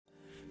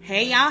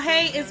Hey y'all,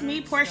 hey, it's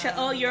me, Portia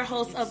O, your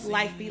host of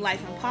Life Be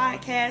Life and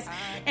Podcast,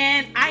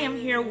 and I am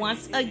here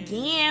once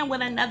again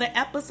with another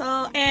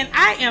episode, and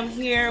I am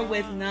here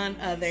with none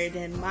other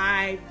than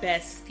my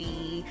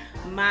bestie,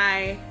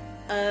 my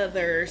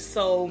other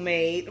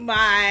soulmate,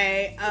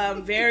 my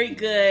very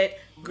good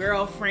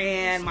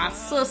girlfriend, my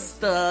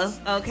sister,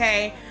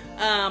 okay,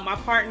 my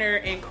partner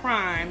in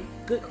crime,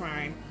 good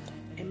crime,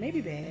 and maybe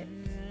bad,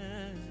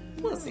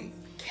 we'll see.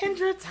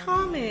 Kendra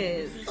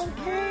Thomas,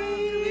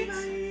 okay?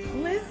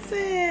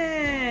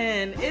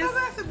 Listen. I'm so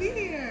glad to be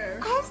here.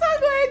 I'm so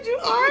glad you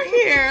are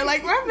here.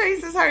 Like, my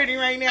face is hurting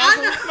right now.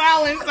 I'm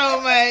smiling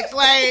so much.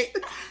 Like,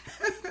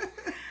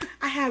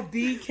 I have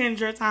the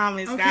Kendra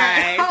Thomas,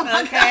 guys.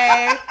 Oh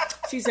okay?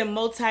 She's a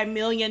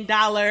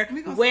multi-million-dollar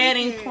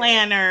wedding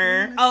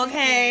planner,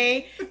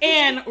 okay?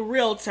 And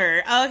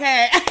realtor,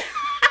 okay?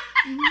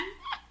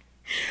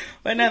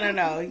 But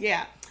no,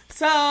 yeah.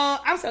 So,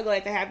 I'm so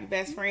glad to have you,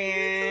 best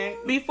friend.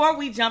 Before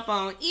we jump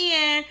on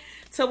in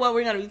to what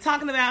we're going to be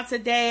talking about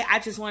today, I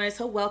just wanted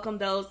to welcome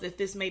those, if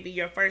this may be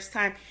your first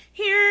time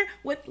here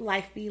with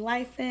Life Be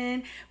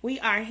Lifin'. We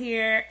are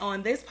here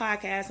on this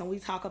podcast and we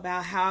talk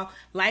about how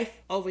life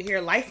over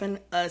here, lifing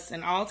us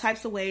in all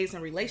types of ways,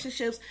 in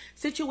relationships,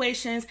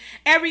 situations,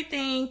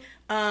 everything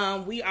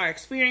we are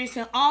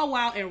experiencing, all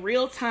while in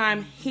real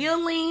time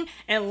healing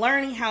and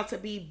learning how to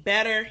be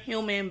better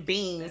human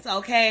beings,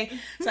 okay?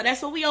 So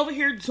that's what we over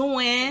here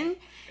doing.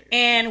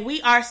 And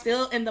we are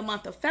still in the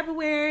month of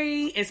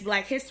February. It's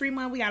Black History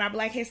Month. We got our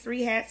Black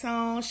History hats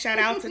on. Shout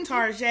out to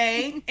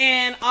Tarjay.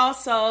 And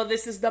also,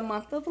 this is the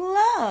month of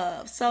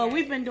love. So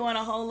we've been doing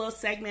a whole little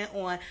segment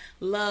on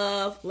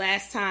love.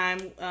 Last time,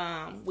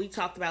 we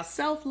talked about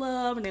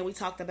self-love. And then we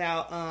talked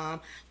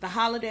about the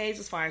holidays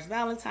as far as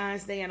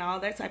Valentine's Day and all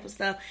that type of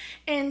stuff.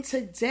 And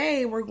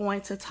today, we're going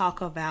to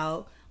talk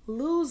about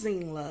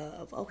losing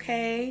love,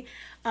 okay?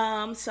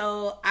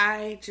 So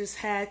I just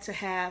had to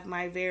have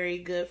my very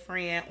good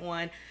friend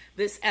on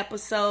this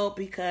episode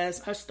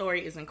because her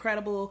story is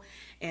incredible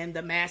and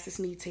the masses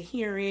need to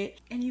hear it.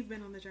 And you've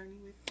been on the journey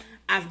with me.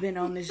 I've been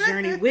on this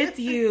journey with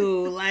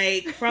you,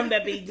 like, from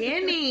the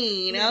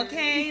beginning,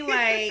 okay?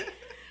 Like,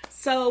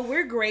 so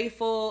we're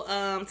grateful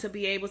to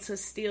be able to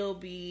still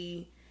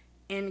be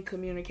in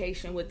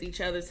communication with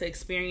each other, to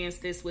experience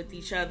this with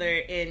each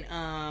other,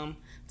 and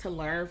to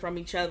learn from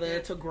each other,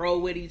 to grow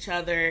with each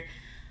other.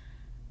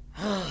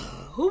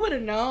 Who would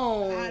have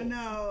known? I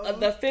know.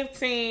 The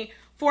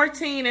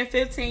 14 and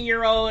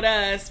 15-year-old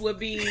us would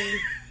be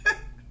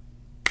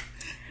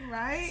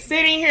right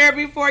sitting here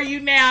before you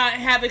now,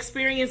 have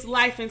experienced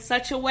life in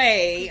such a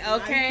way,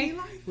 okay?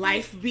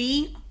 Life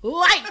be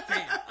life,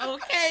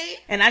 okay?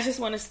 And I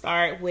just want to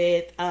start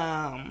with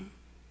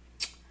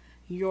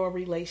your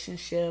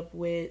relationship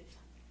with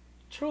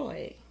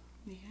Troy.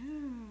 Yeah.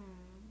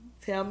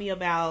 Tell me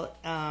about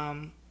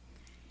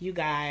you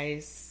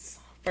guys'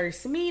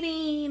 first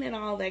meeting and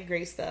all that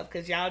great stuff,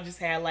 because y'all just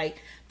had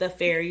like the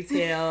fairy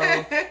tale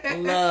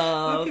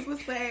love. When people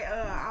say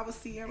I was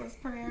Sierra's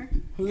prayer.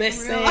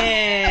 Listen,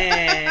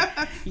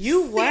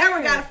 you were.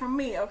 Sierra got it from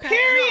me, okay?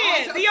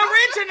 Period.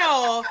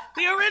 No,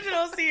 the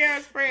original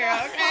Sierra's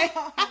prayer, okay?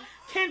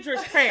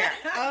 Kendra's prayer,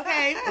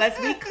 okay? Let's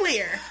be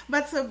clear.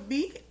 But to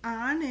be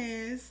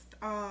honest,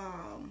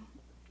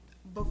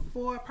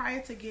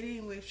 prior to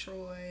getting with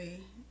Troy,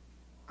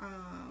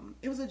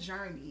 it was a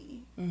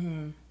journey.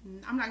 Mm-hmm.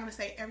 I'm not going to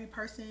say every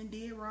person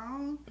did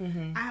wrong.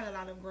 Mm-hmm. I had a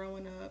lot of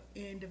growing up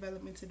and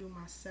development to do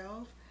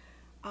myself.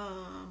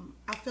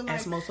 I feel like,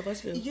 as most of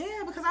us do.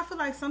 Yeah, because I feel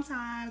like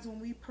sometimes when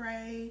we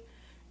pray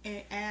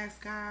and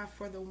ask God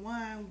for the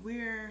one,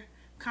 we're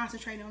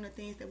concentrating on the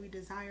things that we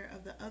desire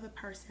of the other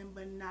person,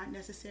 but not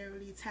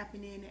necessarily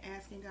tapping in and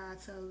asking God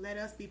to let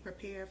us be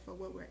prepared for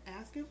what we're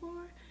asking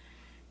for.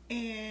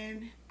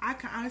 And I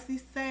can honestly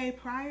say,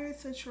 prior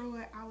to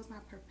Troy, I was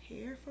not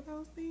prepared for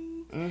those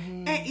things.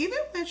 Mm-hmm. And even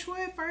when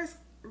Troy first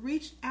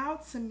reached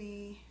out to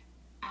me,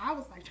 I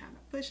was like trying to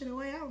push it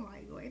away. I was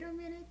like, wait a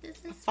minute,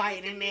 this is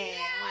fighting it.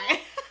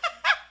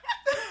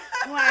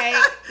 No.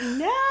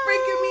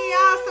 Freaking me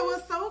out. So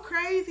what's so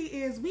crazy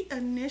is we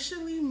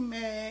initially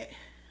met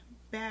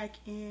back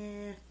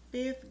in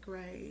 5th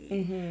grade.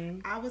 Mm-hmm.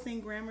 I was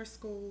in grammar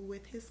school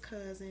with his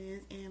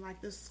cousins, and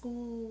like the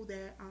school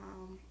that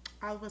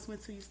all of us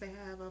went to used to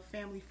have a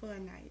family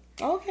fun night.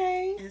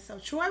 Okay. And so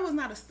Troy was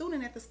not a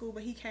student at the school,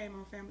 but he came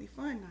on family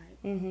fun night.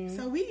 Mm-hmm.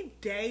 So we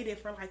dated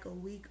for like a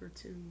week or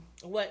two.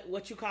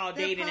 What you call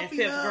dating in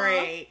 5th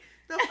grade?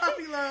 The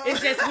puppy love. It's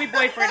just we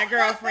boyfriend and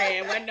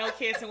girlfriend. Wasn't no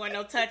kissing, wasn't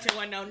no touching,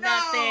 wasn't no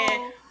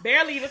nothing.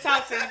 Barely even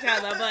talk to each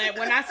other. But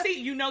when I see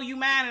you, know you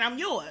mine and I'm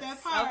yours.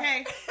 That part.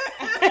 Okay.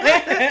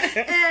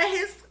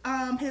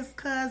 And his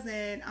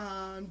cousin,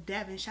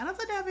 Devin. Shout out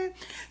to Devin.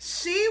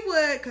 She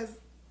would, because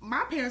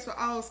my parents were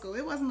old school.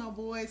 It wasn't no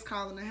boys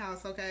calling the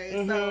house, okay?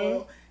 Mm-hmm.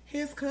 So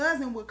his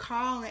cousin would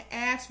call and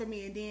ask for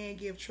me and then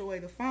give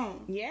Troy the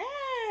phone.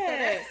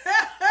 Yes.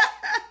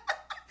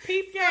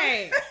 Peep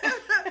game. So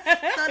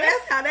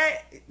that's how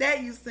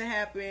that used to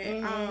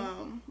happen.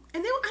 Mm-hmm.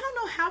 then I don't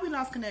know how we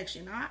lost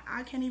connection.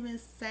 I can't even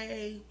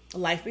say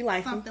life be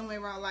life. Something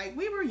went wrong. Like,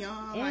 we were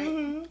young.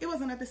 Like, it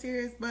wasn't nothing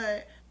serious,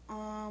 but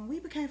we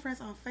became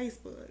friends on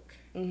Facebook.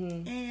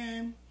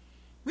 And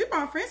we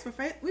were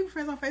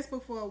friends on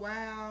Facebook for a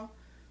while.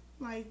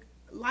 Like,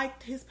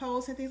 liked his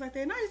posts and things like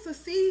that. And I used to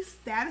see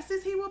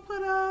statuses he would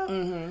put up.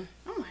 I'm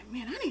like,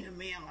 man, I need a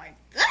man like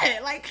that.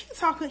 Like,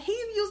 he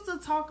used to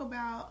talk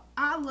about,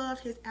 I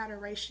loved his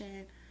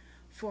adoration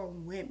for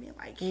women.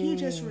 Like, he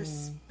just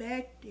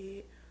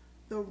respected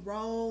the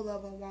role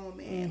of a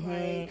woman.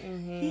 Like,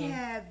 he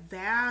had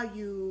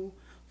value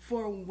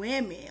for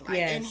women. Like,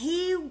 and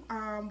he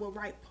would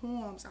write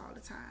poems all the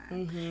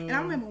time. And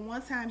I remember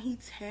one time he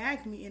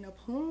tagged me in a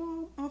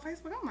poem on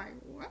Facebook. I'm like,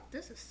 what?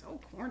 This is so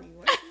corny.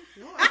 What are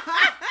you doing?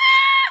 What?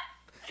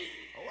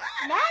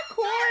 Not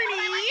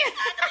corny.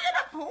 In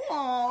a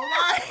poem.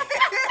 Like,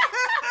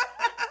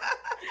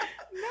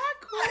 not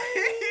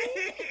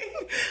corny.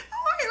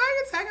 I'm like, why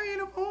you tagging me in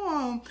a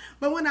poem?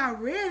 But when I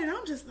read it,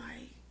 I'm just like,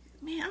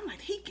 man, I'm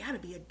like, he gotta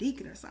be a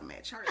deacon or something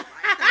at church. Like,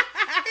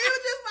 he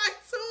was just like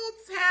too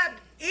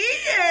tapped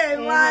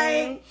in.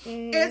 Like,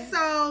 and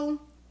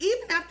so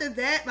even after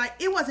that, like,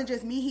 it wasn't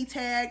just me he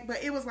tagged,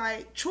 but it was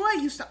like, Troy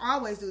used to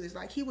always do this.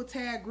 Like, he would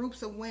tag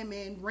groups of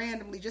women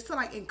randomly just to,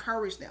 like,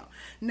 encourage them.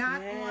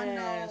 Not on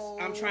no,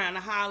 I'm trying to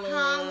holler.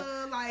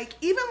 Like,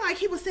 even, like,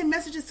 he would send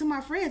messages to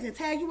my friends and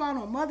tag you out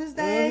on Mother's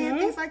Day and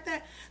things like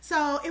that.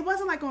 So it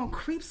wasn't like on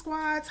Creep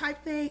Squad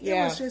type thing. It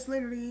was just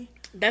literally...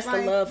 That's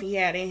like, the love he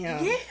had in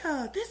him.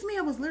 Yeah, this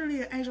man was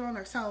literally an angel on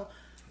earth. So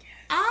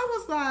I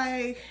was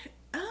like,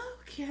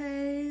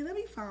 okay, let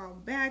me fall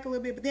back a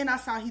little bit. But then I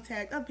saw he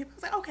tagged other people. I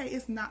was like, okay,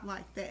 it's not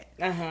like that.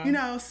 You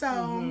know,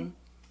 so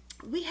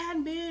we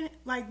hadn't been,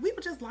 like, we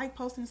would just like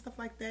posting and stuff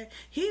like that.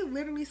 He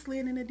literally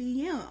slid in a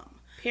DM.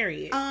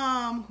 Period.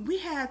 We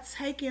had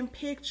taken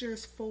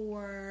pictures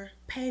for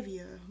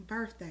Pavia's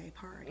birthday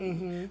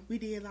party. We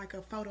did like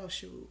a photo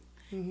shoot.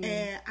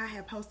 And I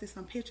had posted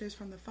some pictures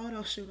from the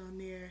photo shoot on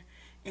there.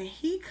 And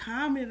he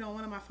commented on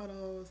one of my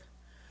photos,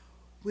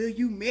 "Will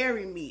you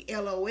marry me?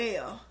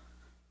 LOL."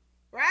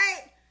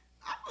 Right?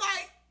 I'm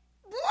like,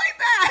 boy,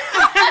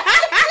 bye.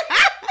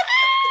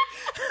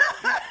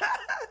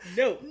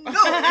 No.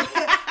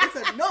 It's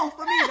a no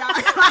for me, dog.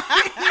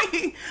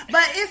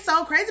 But it's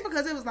so crazy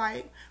because it was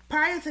like,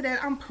 prior to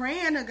that, I'm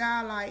praying to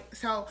God, like,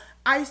 so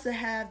I used to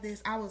have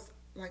this, I'm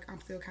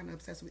still kind of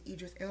obsessed with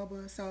Idris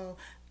Elba, so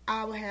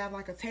I would have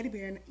like a teddy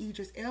bear in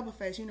Idris Elba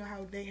face. You know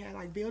how they had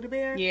like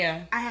Build-A-Bear?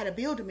 Yeah. I had a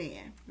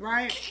Build-A-Man,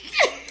 right?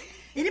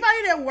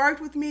 Anybody that worked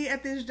with me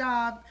at this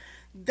job,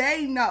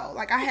 they know.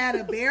 Like, I had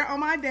a bear on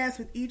my desk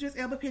with Idris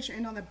Elba picture,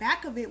 and on the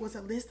back of it was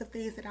a list of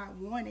things that I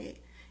wanted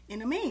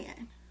in a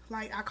man.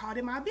 Like, I called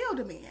it my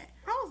Build-A-Man.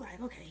 I was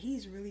like, okay,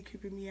 he's really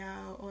creeping me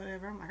out or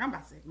whatever. I'm like, I'm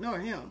about to ignore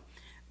him.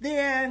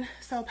 Then,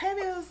 so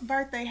Pavia's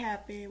birthday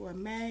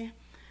happened, May,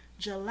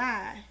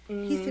 July.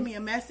 He sent me a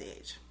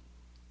message.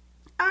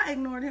 I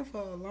ignored him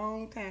for a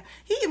long time.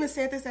 He even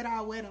said this at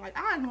our wedding. Like,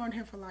 I ignored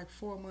him for like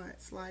 4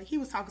 months. Like, he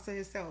was talking to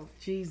himself.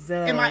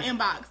 Jesus. In my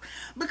inbox.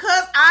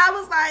 Because I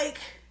was like,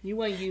 you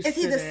weren't used to is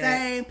he the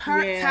same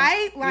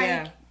type?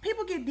 Like,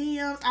 people get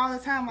DMs all the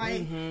time.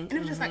 Like, and it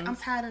was just like, I'm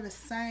tired of the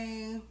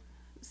same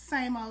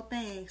old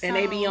thing. And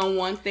they be on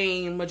one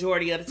thing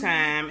majority of the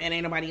time, and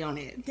ain't nobody on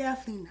it.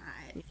 Definitely not.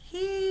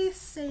 He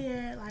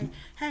said, like,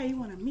 hey, you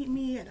want to meet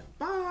me at a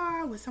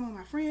bar with some of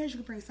my friends? You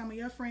can bring some of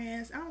your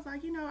friends. I was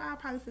like, you know, I'll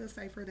probably feel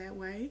safer that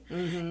way.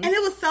 And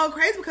it was so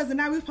crazy because the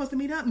night we were supposed to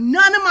meet up,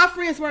 none of my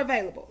friends were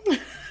available.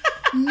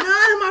 None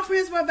of my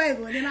friends were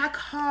available. And then I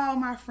called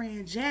my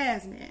friend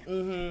Jasmine.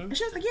 And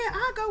she was like, yeah,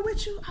 I'll go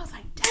with you. I was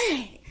like,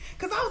 dang.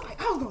 Because I was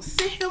like, I was going to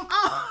send him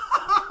off.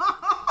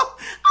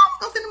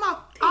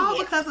 All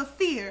because of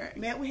fear.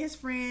 Met with his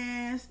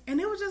friends. And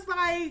it was just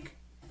like,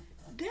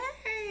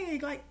 dang.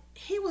 Like,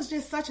 he was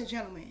just such a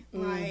gentleman.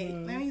 Like,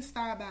 let me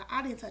start by,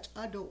 I didn't touch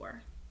a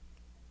door.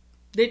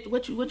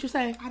 What you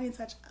say? I didn't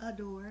touch a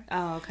door.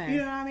 Oh, okay. You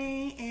know what I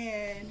mean?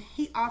 And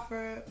he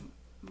offered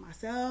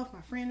myself,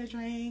 my friend, a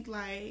drink.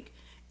 Like,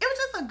 it was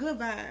just a good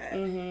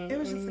vibe. It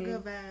was just a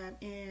good vibe.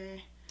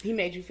 And he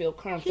made you feel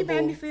comfortable.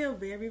 He made me feel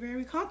very,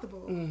 very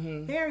comfortable.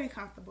 Very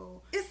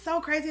comfortable. It's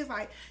so crazy. It's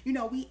like, you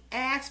know, we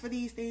ask for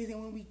these things,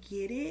 and when we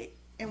get it,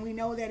 and we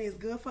know that it's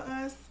good for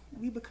us,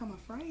 we become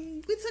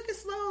afraid. We took it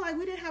slow. Like,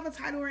 we didn't have a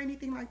title or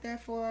anything like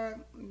that for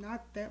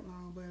not that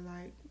long, but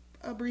like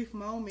a brief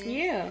moment.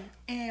 Yeah.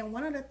 And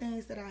one of the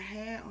things that I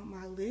had on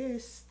my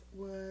list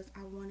was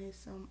I wanted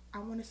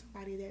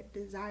somebody that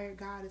desired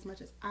God as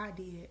much as I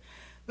did.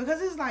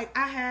 Because it's like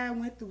I had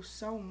went through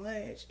so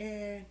much,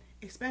 and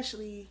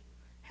especially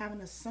having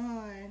a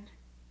son,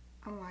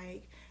 I'm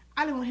like,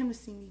 I didn't want him to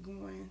see me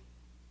going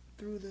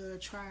through the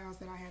trials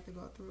that I had to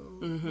go through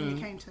when it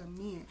came to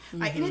men.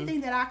 Like,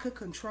 anything that I could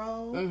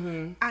control,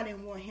 I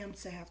didn't want him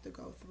to have to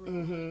go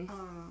through.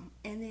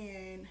 And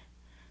then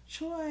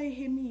Troy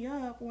hit me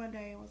up one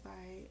day and was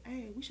like,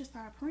 hey, we should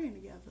start praying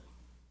together.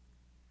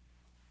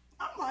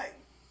 I'm like,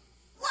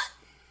 what?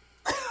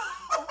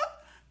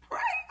 Pray?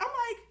 I'm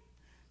like,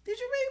 did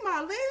you read my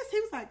a list? He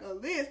was like, a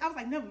list. I was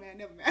like, never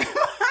mind.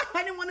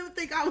 I didn't want him to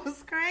think I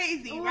was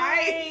crazy,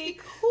 right?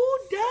 Who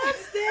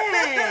does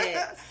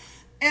that?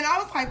 And I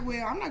was like,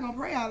 well, I'm not going to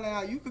pray out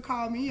loud. You could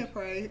call me and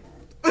pray.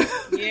 Yeah.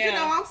 You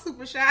know, I'm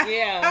super shy.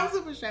 Yeah. I'm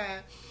super shy.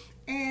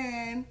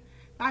 And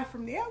like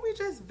from there, we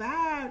just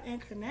vibed and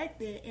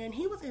connected. And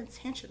he was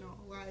intentional.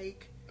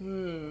 Like,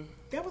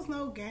 there was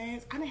no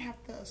games. I didn't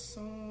have to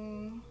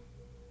assume.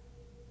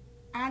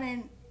 I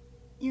didn't,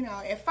 you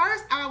know, at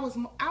first I was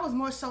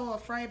more so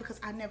afraid because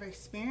I never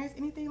experienced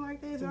anything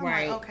like this. And I'm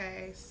like,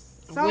 okay,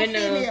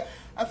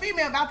 a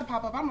female about to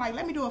pop up. I'm like,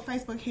 let me do a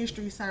Facebook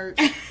history search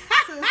to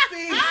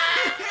see.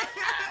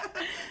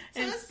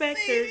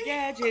 Inspector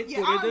Gadget.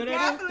 Yeah, I'm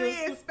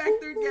definitely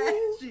Inspector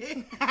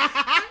Gadget.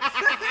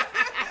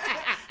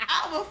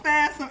 I will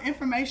find some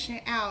information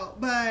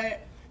out.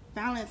 But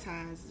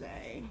Valentine's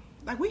Day,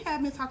 like we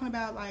have been talking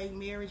about like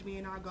marriage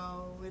being our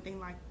goal and things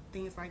like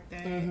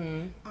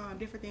that.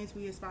 Different things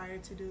we aspire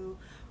to do.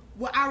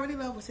 What I really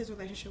love was his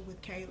relationship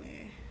with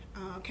Kaylin.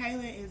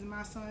 Kaylin is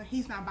my son.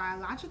 He's not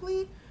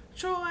biologically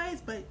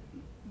Troy's, but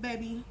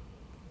baby,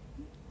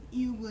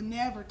 you will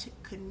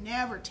could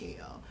never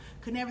tell.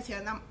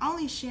 And I'm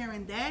only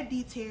sharing that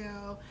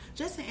detail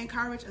just to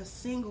encourage a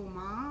single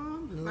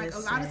mom. Listen. Like a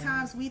lot of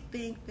times we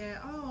think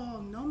that,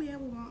 oh, no man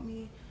will want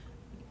me.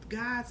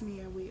 God's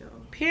man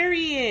will.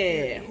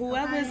 Period.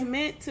 Whoever's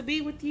meant to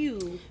be with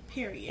you.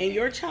 Period. And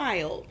your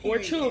child or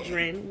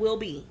children will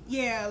be.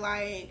 Yeah,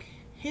 like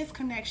his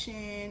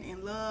connection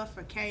and love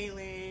for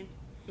Kaylin.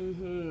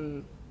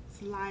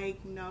 It's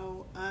like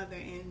no other.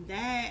 And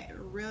that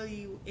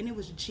really, and it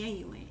was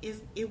genuine.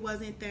 It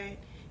wasn't that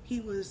he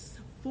was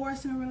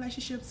forcing a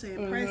relationship to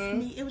impress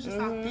me. It was just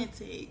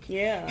authentic.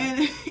 Yeah.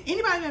 And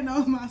anybody that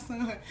knows my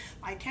son,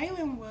 like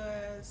Kaylin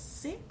was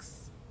 6.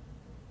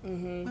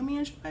 When me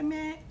and Troy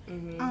met.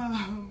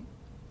 And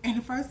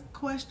the first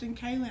question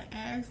Kaylin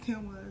asked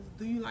him was,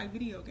 do you like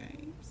video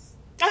games?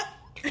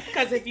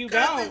 Because if you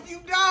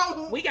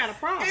don't, we got a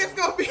problem. It's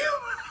going to be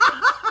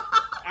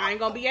I ain't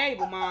going to be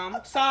able, Mom.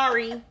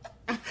 Sorry.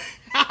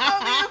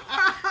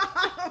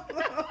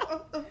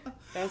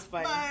 That's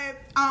funny. But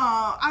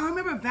I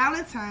remember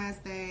Valentine's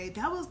Day.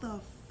 That was the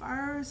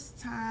first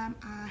time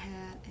I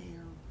had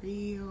a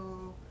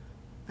real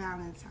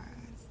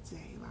Valentine's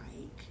Day.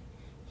 Like,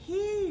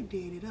 he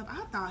did it up.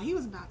 I thought he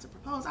was about to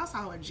propose. I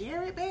saw a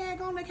Jared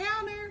bag on the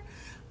counter.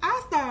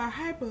 I started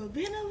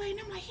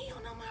hyperventilating. I'm like, he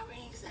don't know my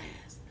ring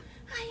size.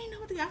 I didn't know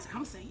what to do. I said, I'm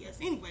gonna say yes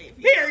anyway.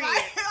 Period.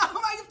 I'm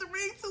like, if the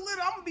ring's too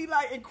little, I'm gonna be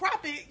like, and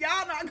crop it.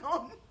 Y'all not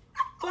gonna.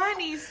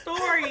 Funny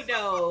story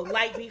though.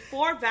 Like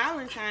before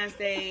Valentine's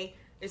Day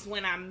is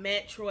when I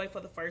met Troy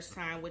for the first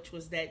time, which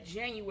was that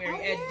January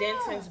at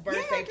Denton's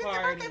birthday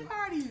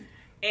party.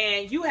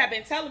 And you have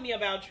been telling me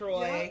about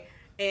Troy.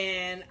 Yeah.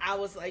 And I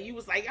was like, you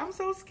was like, I'm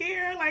so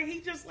scared. Like,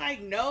 he just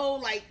like, no,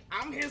 like,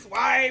 I'm his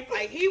wife.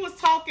 Like, he was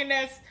talking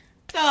that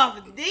stuff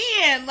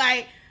then.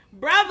 Like,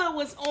 brother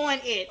was on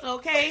it,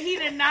 okay? He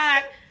did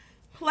not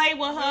play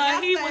with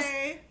her. He was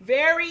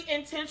very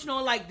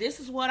intentional, like, this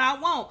is what I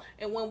want.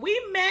 And when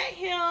we met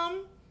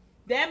him,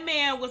 that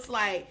man was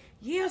like,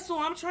 yeah,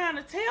 so I'm trying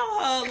to tell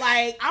her,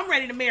 like, I'm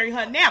ready to marry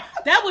her now.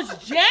 That was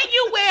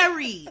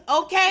January,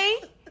 okay?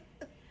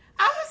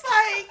 I was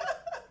like,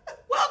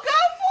 well, go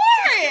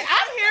for it.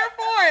 I'm here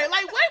for it.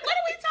 Like, what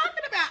are we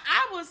talking about?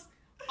 I was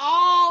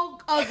all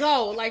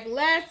ago. Like,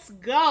 let's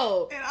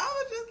go. And I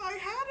was just like,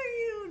 how do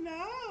you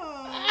know?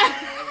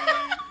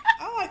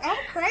 I'm like,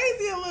 I'm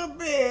crazy a little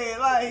bit.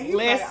 Like, he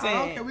was like,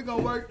 oh, okay, we're going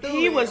to work through it.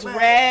 He was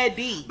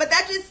ready. But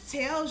that just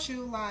tells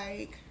you,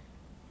 like,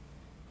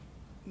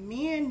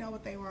 men know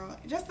what they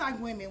want. Just like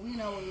women, we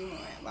know what we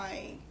want.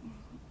 Like,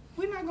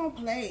 we're not going to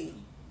play.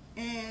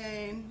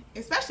 And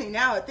especially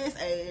now at this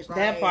age. Like,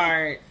 that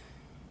part.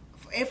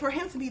 And for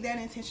him to be that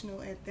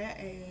intentional at that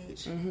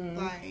age,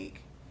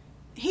 like,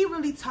 he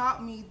really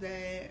taught me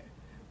that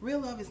real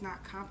love is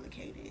not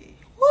complicated.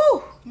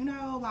 Woo! You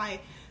know,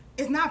 like,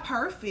 it's not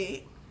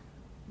perfect,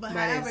 but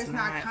however, it's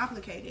not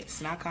complicated.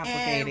 It's not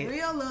complicated. And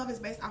real love is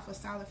based off a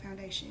solid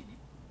foundation.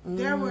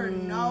 There were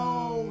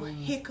no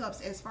hiccups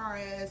as far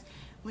as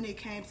when it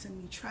came to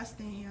me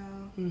trusting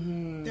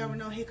him. There were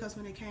no hiccups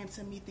when it came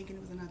to me thinking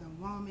it was another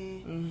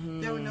woman.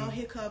 There were no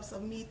hiccups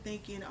of me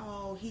thinking,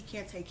 oh, he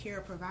can't take care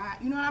of, provide.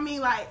 You know what I mean?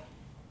 Like,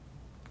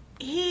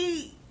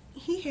 he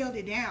held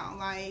it down.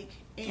 Like,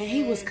 and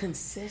he was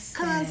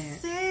consistent.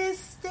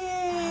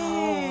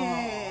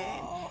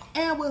 Oh.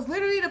 And was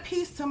literally the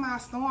piece to my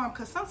storm.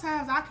 Because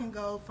sometimes I can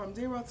go from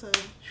 0 to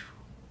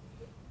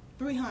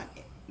 300,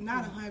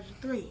 not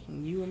 103.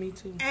 You and me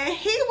too. And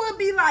he would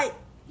be like,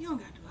 you don't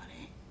got to do all that.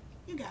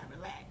 You gotta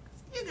relax.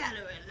 You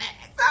gotta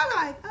relax. So I'm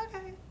like,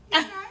 okay.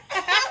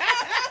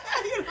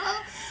 You know?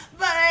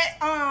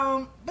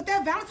 But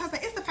that Valentine's Day,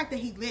 it's the fact that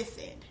he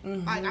listened.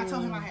 Like, I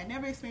told him I had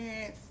never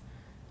experienced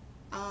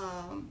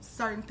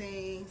certain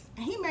things,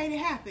 and he made it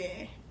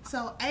happen.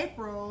 So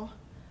April,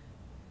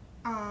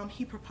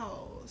 he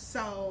proposed.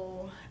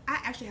 So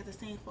I actually had to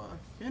sing for a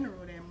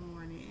funeral that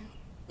morning.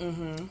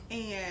 And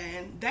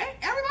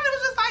everybody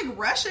was just like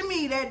rushing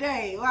me that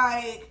day.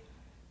 Like,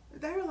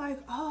 they were like,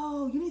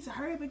 oh, you need to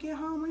hurry up and get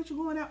home. When ain't you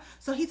going out?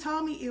 So he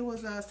told me it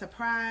was a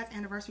surprise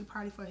anniversary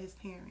party for his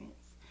parents.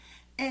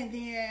 And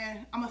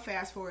then, I'm going to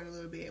fast forward a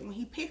little bit. When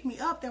he picked me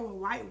up, there were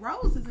white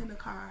roses in the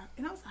car.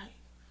 And I was like,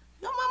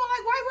 your mama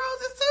like white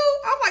roses too?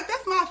 I'm like,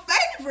 that's my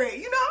favorite.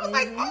 You know, I was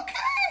like,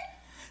 okay.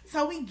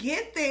 So we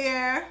get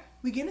there.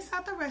 We get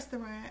inside the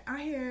restaurant.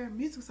 I hear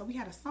music, so we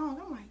had a song.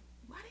 I'm like,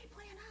 why they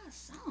playing our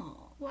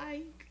song?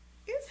 Like,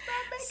 it's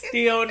not making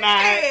Still sense.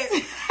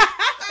 not. So I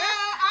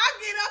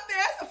get up there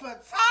as a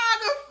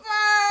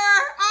photographer.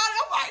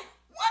 I'm like,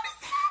 what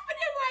is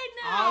happening right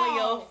now? All of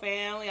your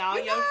family, all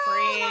your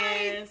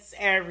friends,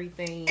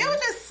 everything. It was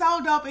just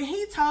so dope. And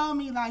he told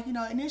me, like, you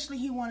know, initially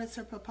he wanted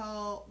to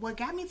propose. What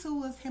got me to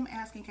was him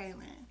asking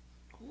Kaylin.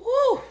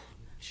 Woo!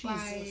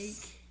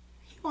 Jesus. Like,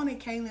 he wanted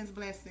Kaylin's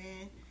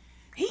blessing.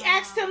 He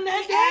asked him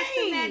that day. Asked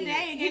him that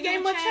day and he gave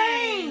him a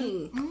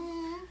chain.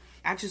 Mm-hmm.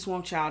 I just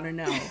want y'all to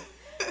know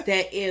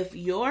that if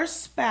your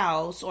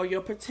spouse or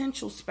your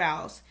potential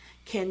spouse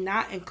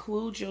cannot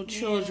include your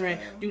children,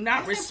 do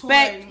not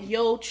respect important.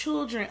 your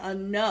children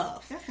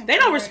enough. That's They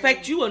don't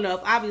respect you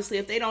enough, obviously,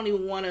 if they don't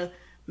even want to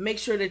make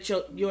sure that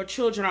your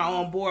children are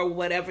on board with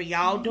whatever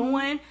y'all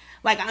doing.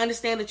 Like, I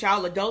understand that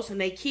y'all adults and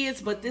they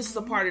kids, but this is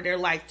a part of their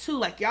life too.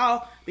 Like,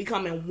 y'all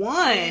becoming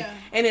one. Yeah.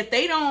 And if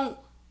they don't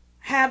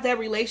have that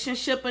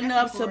relationship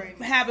enough to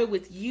important. have it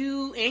with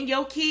you and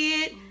your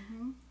kid,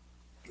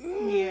 Yeah,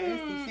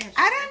 it's essential.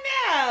 I don't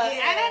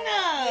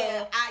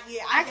know.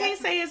 I can't definitely-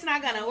 say it's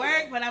not gonna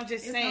work, but I'm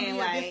just It's saying, gonna be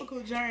a like,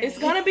 difficult journey. it's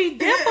gonna be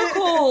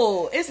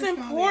difficult. It's It's gonna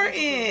be a important.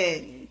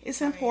 difficult journey.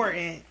 It's I mean,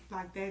 important.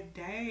 Like that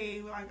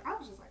day, like I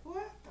was just like,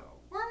 what the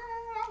world?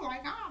 I'm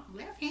like, I'm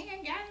left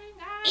hand gang,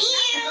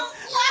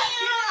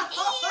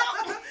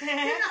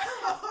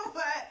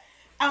 but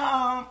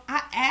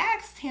I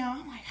asked him,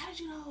 I'm like, how did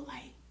you know?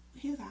 Like,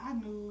 he was like, I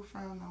knew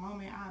from the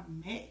moment I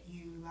met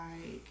you,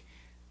 like,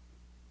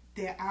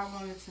 that I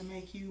wanted to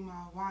make you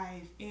my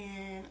wife.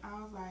 And I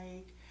was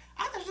like,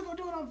 I thought you were going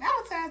to do it on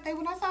Valentine's Day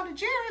when I saw the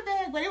jewelry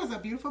bag. But it was a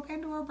beautiful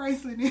Pandora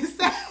bracelet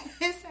inside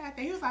there.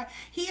 He was like,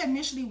 he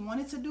initially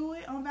wanted to do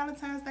it on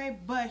Valentine's Day,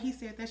 but he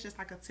said that's just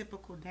like a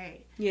typical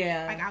day.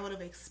 Yeah. Like, I would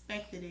have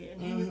expected it.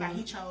 And he was like,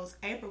 he chose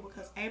April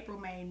because April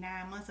made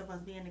 9 months of us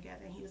being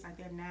together. And he was like,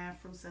 there are 9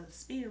 fruits of the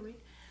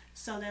spirit.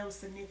 So that was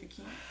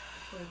significant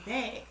for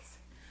that.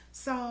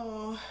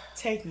 So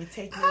Take me.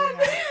 he was like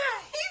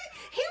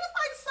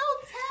so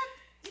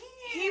tapped in.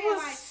 He was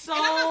like, so-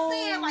 And I'm not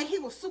saying like he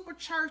was super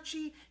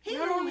churchy. He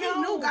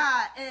knew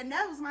God, and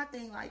that was my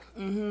thing. Like,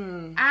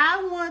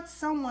 I want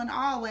someone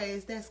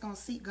always that's gonna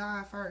seek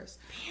God first.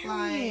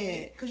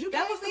 Like, because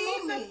that was the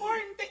most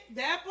important thing.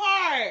 That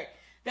part.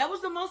 That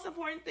was the most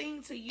important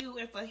thing to you,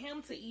 and for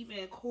him to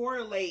even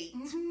correlate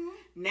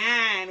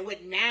 9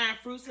 with 9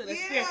 fruits of the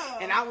spirit,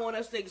 and I want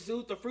us to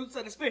exude the fruits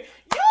of the spirit.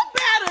 You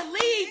better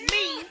lead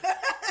me.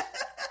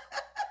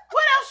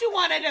 What else you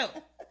want to do?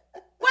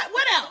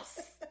 What else?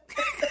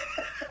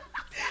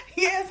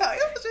 Yeah, so it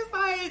was just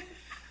like,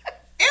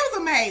 it was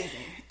amazing.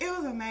 It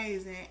was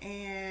amazing,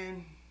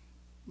 and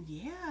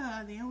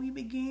yeah, then we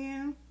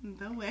began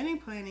the wedding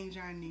planning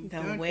journey.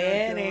 The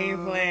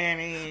wedding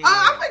planning.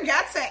 Oh, I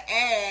forgot to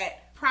add,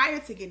 prior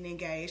to getting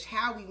engaged,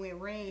 how we went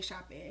ring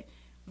shopping.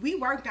 We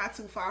worked not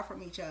too far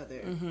from each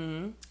other.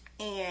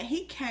 And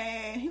he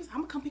came, he was like,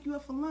 I'm going to come pick you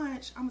up for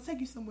lunch. I'm going to take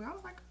you somewhere. I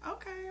was like,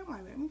 okay. I'm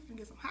like, let me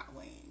get some hot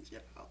wings, you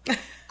know.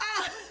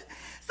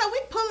 So we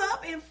pull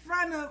up in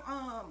front of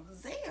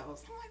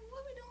Zales. I'm like, what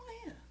are we doing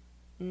here?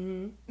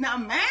 Now,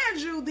 mind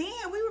you,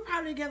 then we were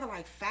probably together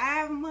like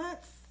 5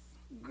 months.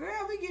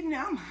 Girl, we getting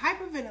there. I'm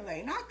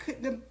hyperventilating.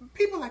 The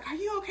people like, are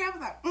you okay? I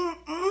was like,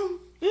 And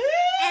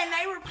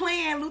they were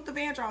playing Luther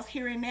Vandross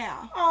Here and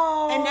Now.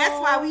 Oh, And that's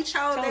why we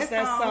chose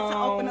that song to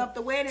open up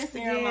the wedding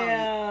ceremony.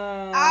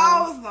 Yeah.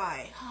 I was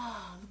like,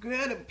 oh,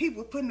 girl, the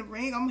people putting the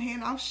ring on my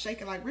hand. I'm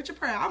shaking like Richard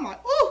Pryor. I'm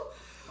like, ooh.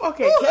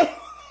 Okay. Ooh.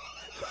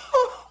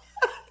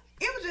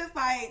 It was just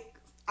like,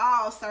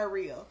 all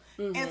surreal.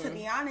 And to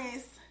be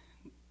honest,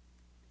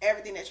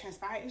 everything that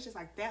transpired, it's just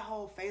like that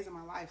whole phase of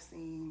my life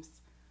seems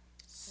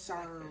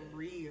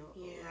surreal.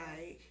 Yeah.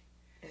 Like,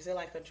 is it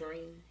like a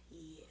dream?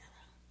 Yeah.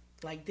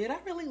 Like, did I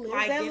really live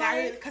like, that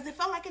life? Because it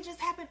felt like it just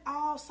happened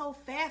all so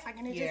fast. Like,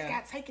 and it Yeah. just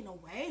got taken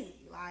away.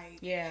 Like,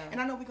 Yeah. And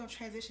I know we're going to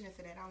transition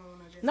into that. I don't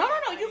want to just. No,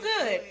 you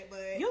good.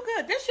 But, You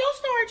good. This your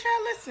story,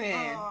 child. Listen.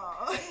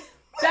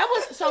 that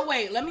Was so.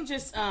 Wait, let me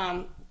just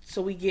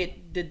so we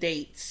get the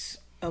dates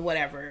or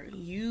whatever.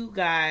 You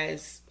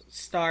guys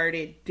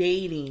started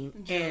dating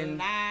in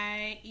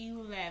July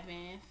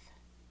 11th,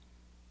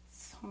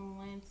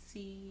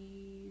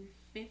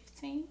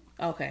 2015.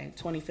 Okay,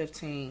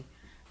 2015.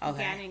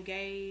 Okay. Got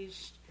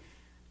engaged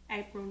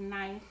April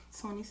 9th,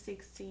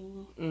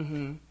 2016.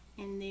 Mm-hmm.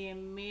 And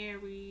then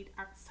married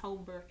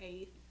October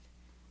 8th,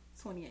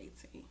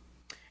 2018.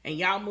 And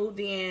y'all moved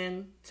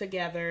in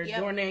together Yep.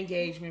 during the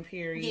engagement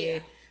period. Yeah.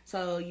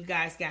 So you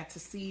guys got to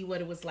see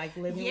what it was like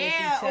living with each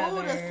Yeah,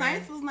 other. the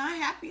Saints was not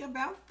happy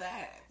about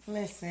that.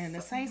 Listen,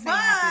 the Saints ain't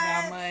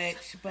happy that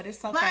much, but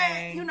it's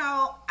okay. But,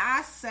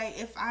 I say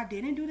if I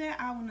didn't do that,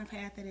 I wouldn't have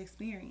had that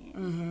experience.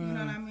 Mm-hmm. You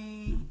know what I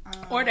mean?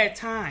 Or that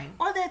time.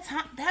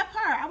 That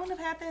part. I wouldn't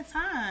have had that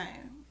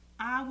time.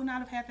 I would not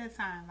have had that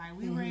time. Like,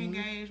 we were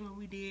engaged when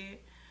we did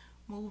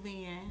move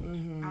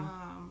in.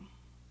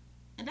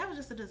 And that was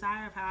just a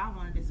desire of how I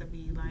wanted it to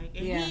be. Like,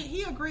 and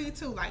he agreed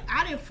too. Like,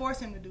 I didn't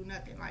force him to do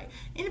nothing. Like,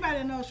 anybody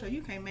that knows,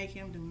 you can't make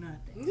him do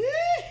nothing.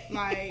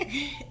 Like,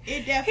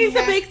 it definitely. He's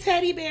a big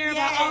teddy bear,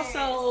 but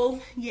also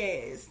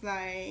he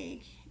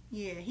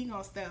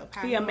gonna stay up.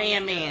 He a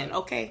man,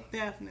 okay?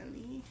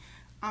 Definitely.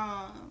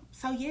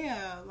 So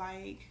yeah,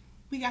 like,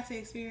 we got to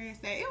experience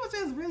that. It was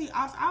just really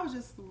awesome. I was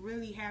just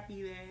really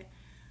happy that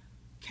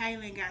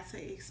Kaylin got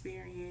to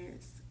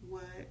experience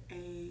what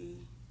a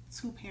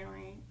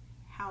 2-parent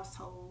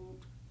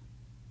household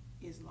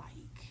is like.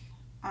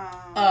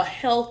 A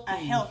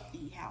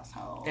healthy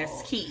household.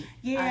 That's key.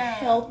 Yeah. A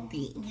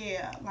healthy.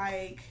 Yeah,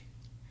 like,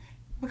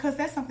 because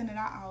that's something that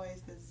I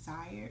always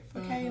desired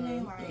for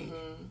Kaylin. Like,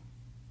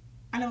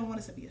 I never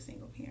wanted to be a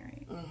single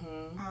parent.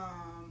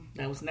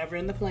 That was never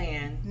in the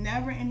plan.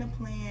 Never in the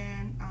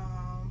plan.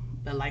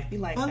 But life be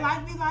life.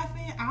 Life be life.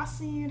 I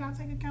see it. I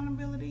take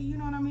accountability. You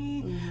know what I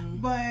mean?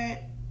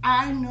 But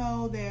I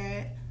know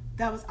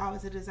that was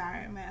always a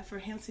desire, man, for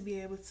him to be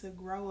able to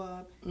grow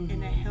up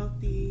in a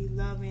healthy,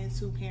 loving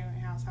 2-parent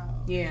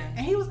household. Yeah.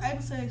 And he was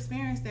able to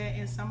experience that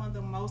in some of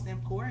the most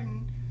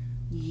important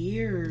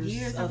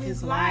years of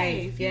his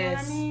life. You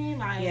yes. know what I mean?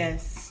 Like,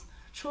 yes.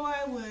 Troy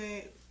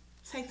would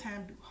take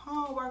time to do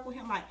homework with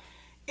him. Like,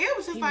 it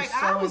was just He like was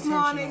so I was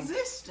intentional.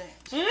 non-existent.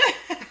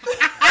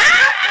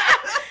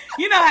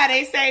 You know how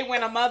they say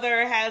when a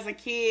mother has a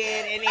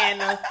kid and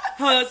then a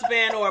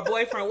husband or a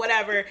boyfriend,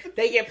 whatever,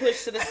 they get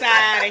pushed to the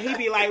side and he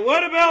be like,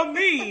 what about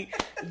me?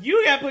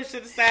 You got pushed to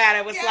the side.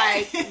 It was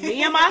like,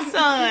 me and my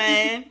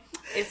son,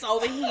 it's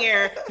over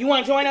here. You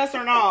want to join us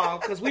or no?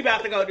 Because we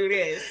about to go do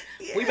this.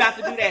 We about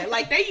to do that.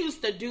 Like, they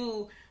used to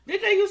do,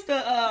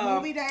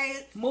 movie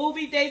dates.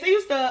 Movie dates. They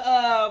used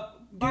to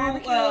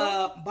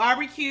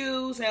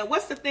barbecues and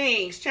what's the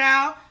things,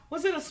 child?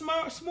 Was it a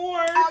s'mores?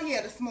 Oh,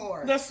 yeah, the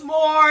s'mores. The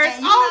s'mores.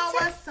 And you know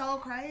what's so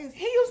crazy?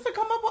 He used to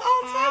come up with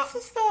all types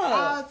of stuff.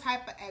 All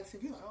type of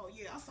activity. Like, oh,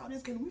 yeah, I saw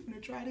this kid. We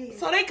finna try this.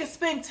 So they could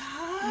spend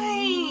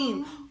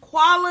time,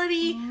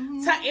 quality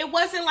time. It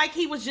wasn't like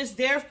he was just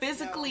there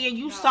physically and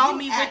you saw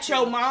me with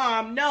your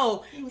mom.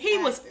 No, he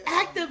was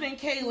active in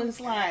Kaylin's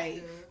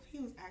life. He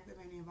was active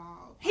and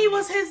involved. He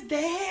was his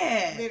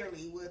dad.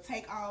 Literally would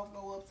take off,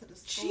 go up to the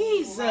school.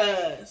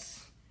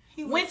 Jesus.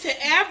 He went to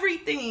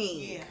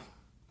everything. Yeah.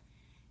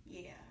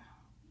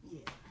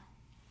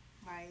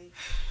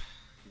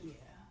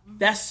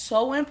 That's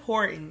so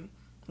important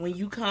when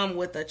you come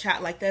with a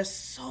child. Like, that's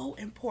so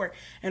important.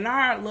 And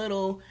I'm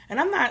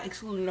not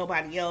excluding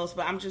nobody else,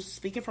 but I'm just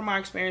speaking from our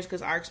experience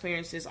because our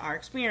experience is our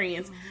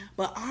experience.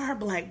 But our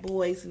black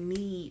boys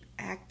need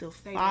active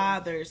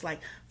fathers, like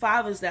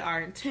fathers that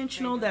are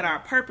intentional, that are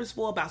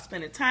purposeful about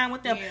spending time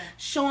with them,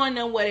 showing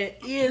them what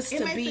it is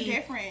to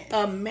be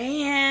a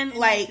man,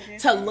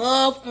 to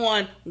love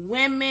on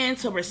women,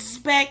 to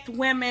respect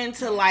women,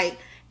 to like.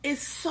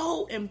 It's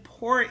so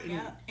important.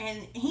 Yeah.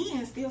 And he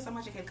instilled so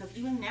much in Kayla, because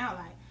even now,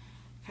 like,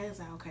 Kayla's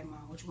like, okay,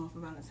 Mom, what you want for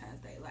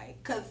Valentine's Day?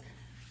 Like, because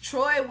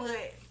Troy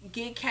would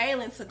get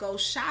Kaylin to go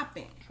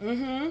shopping.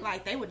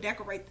 Like, they would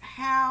decorate the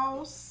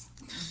house.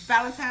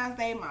 Valentine's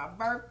Day, my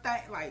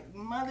birthday, like,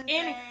 Mother's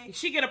Day.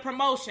 She get a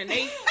promotion.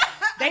 They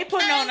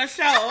putting on a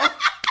show.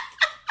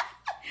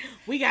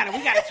 We gotta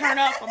turn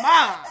up for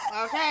Mom,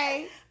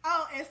 okay?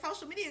 Oh, and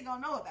social media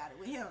gonna know about it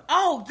with him.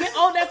 Oh, yeah.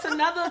 Oh, that's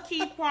another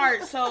key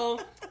part.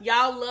 So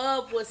y'all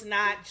love was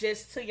not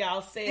just to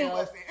y'all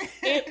selves.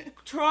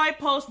 Troy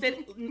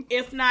posted,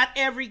 if not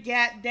every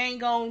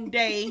dang on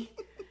day,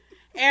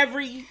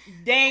 every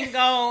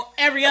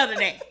other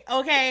day.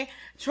 Okay,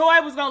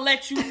 Troy was gonna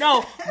let you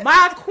know,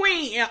 my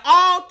queen in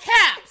all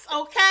caps.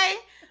 Okay,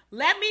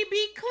 let me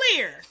be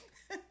clear.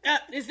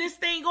 Is this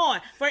thing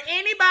going? For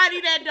anybody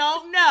that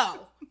don't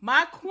know,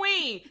 my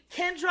queen,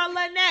 Kendra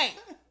Lene.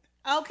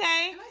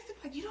 Okay. And I used to be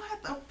like, you don't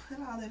have to put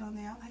all that on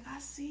there. I'm like, I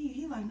see you.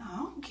 He like, no, I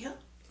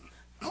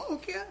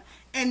don't care.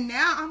 And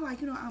now I'm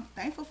like, I'm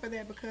thankful for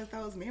that because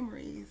those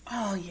memories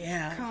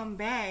come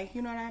back.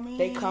 You know what I mean?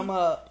 They come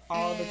up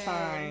all the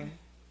time.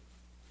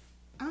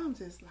 I'm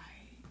just like,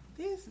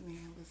 this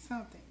man was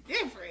something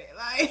different.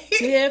 Like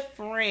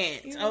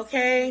different.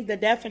 Okay? The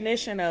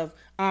definition of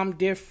I'm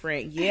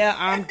different. Yeah,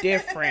 I'm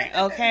different.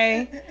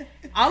 Okay?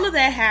 All of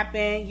that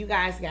happened. You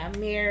guys got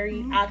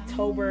married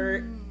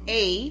October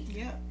 8th.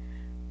 Yep.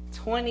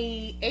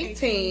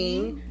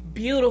 2018.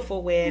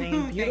 Beautiful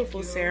wedding,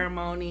 beautiful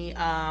ceremony.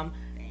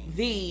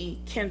 The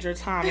Kendra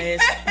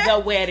Thomas, the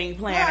wedding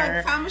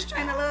planner. Thomas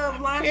Train of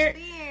Love launched in.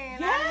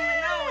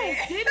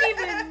 Yes, didn't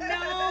even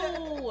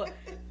know.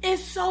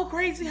 It's so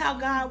crazy how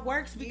God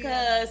works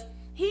because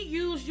He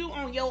used you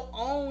on your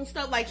own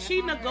stuff. Like,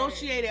 she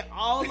negotiated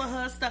all of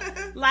her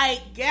stuff.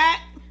 Like,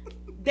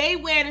 they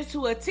went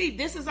into a T.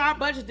 This is our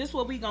budget. This is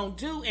what we gonna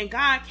do. And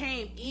God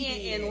came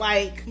in and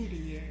like,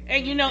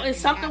 and you know, and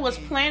something was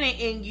planted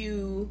in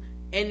you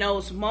in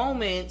those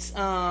moments.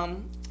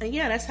 And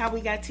yeah, that's how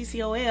we got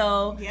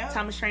TCOL,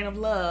 Thomas Train of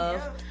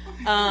Love.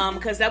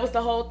 Because that was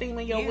the whole theme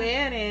of your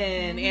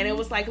wedding, and it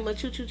was like a little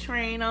choo-choo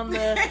train on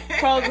the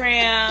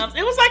programs.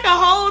 It was like a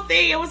whole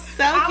thing. It was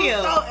so cute.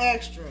 So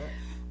extra.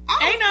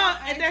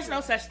 There's no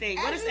such thing.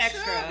 What is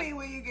extra? Should be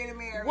when you get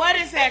married. What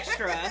is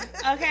extra?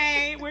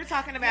 Okay, we're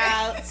talking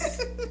about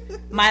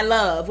my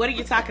love. What are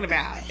you talking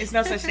about? It's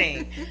no such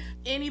thing.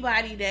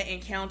 Anybody that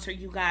encountered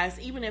you guys,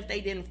 even if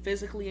they didn't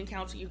physically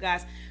encounter you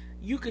guys,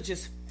 you could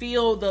just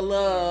feel the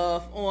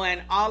love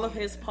on all of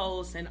his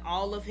posts and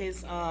all of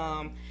his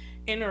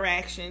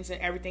interactions and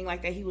everything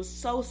like that. He was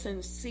so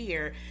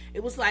sincere.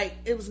 It was like,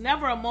 it was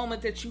never a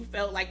moment that you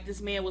felt like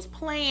this man was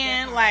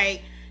playing.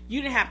 Like,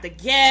 you didn't have to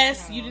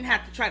guess. You didn't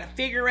have to try to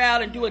figure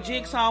out and do a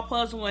jigsaw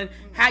puzzle and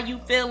how you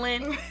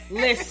feeling.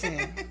 Listen.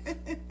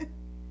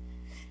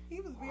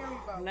 He was very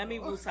vocal. Let me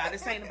woosah.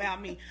 This ain't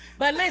about me.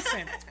 But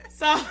listen.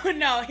 So,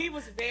 no, he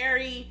was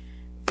very,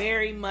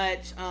 very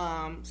much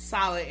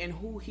solid in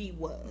who he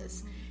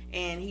was.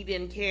 And he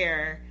didn't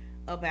care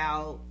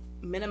about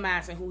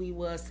minimizing who he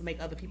was to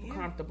make other people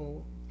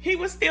comfortable. He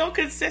was still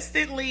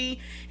consistently,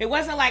 it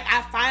wasn't like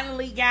I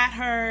finally got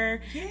her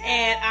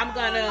and I'm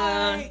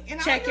gonna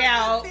check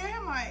out.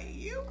 I'm like,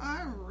 you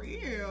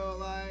unreal.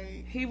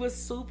 Like, he was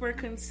super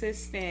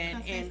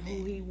consistent in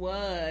who he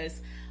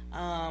was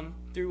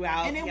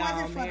throughout. And it y'all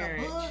wasn't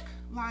marriage. for the book.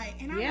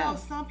 Like, and I know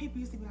some people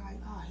used to be like,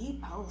 oh, he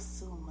posts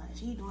too much.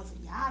 He doing so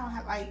y'all don't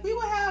have, like, we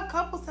would have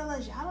couples tell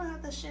us y'all don't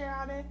have to share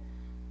all that.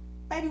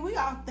 Baby, we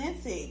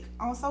authentic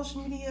on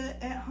social media,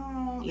 at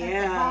home,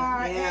 at the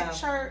bar, at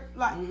church.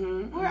 Like,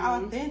 we're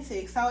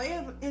authentic. So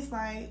it's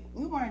like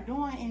we weren't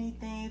doing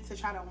anything to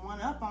try to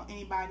one up on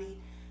anybody.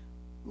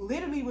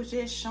 Literally was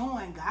just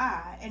showing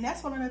God. And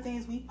that's one of the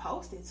things we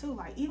posted too.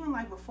 Like, even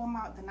like the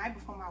night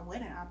before my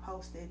wedding, I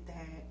posted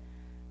that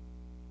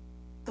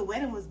the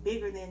wedding was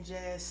bigger than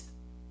just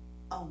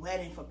a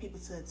wedding for people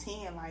to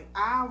attend. Like,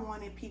 I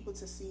wanted people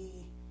to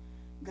see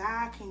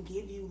God can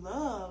give you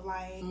love.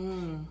 Like,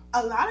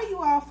 a lot of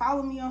you all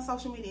follow me on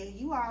social media.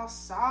 You all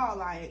saw,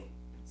 like,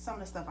 some of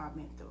the stuff I've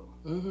been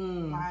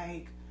through.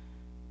 Like,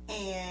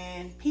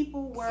 and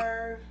people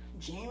were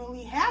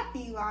genuinely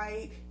happy,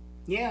 like,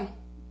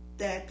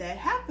 that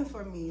happened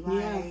for me.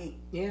 Like,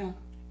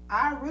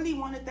 I really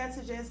wanted that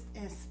to just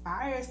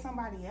inspire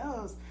somebody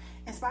else,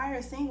 inspire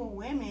single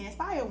women,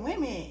 inspire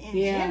women in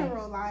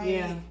general.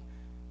 Like,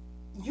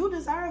 you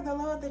deserve the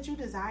love that you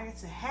desire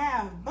to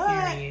have,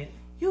 but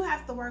you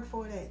have to work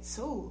for that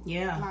too.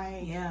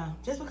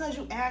 Just because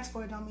you ask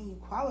for it don't mean you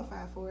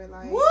qualify for it.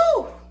 Like,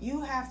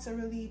 you have to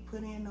really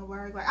put in the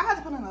work. Like, I have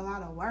to put in a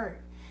lot of work.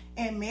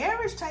 And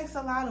marriage takes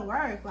a lot of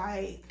work.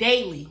 Like,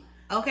 daily.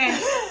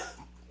 Okay.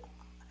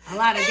 A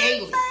lot of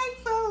daily. It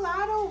takes a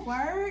lot of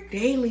work.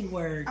 Daily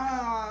work.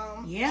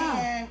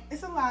 And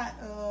it's a lot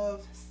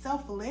of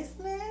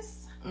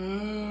selflessness.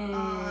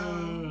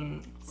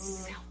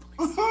 Selflessness.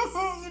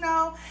 You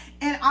know,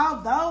 and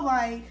although,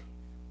 like,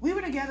 we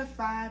were together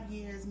 5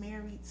 years,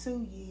 married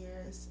 2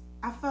 years,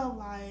 I felt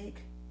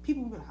like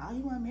people would be like, oh,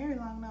 you weren't married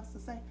long enough to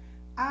say.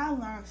 I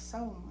learned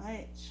so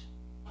much.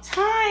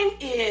 Time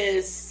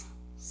is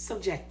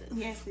subjective.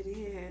 Yes, it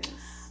is.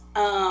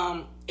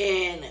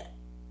 And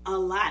a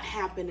lot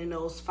happened in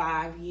those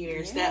 5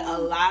 years that a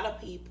lot of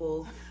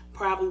people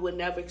probably would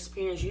never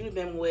experience. You've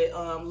been with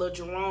Lil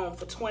Jerome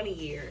for 20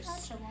 years.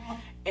 Not Jerome.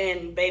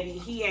 And baby,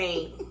 he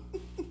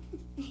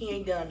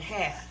ain't done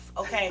half.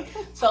 Okay,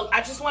 so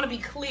I just want to be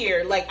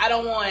clear. Like, I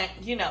don't want,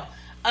 you know,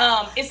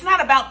 it's not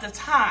about the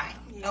time.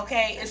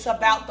 Okay, it's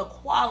about the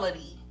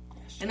quality,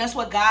 and that's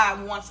what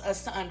God wants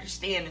us to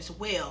understand as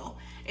well.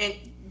 And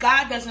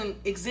God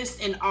doesn't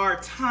exist in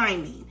our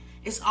timing.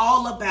 It's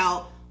all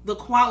about the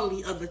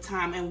quality of the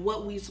time and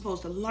what we're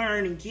supposed to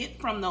learn and get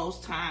from those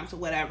times or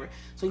whatever.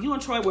 So you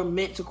and Troy were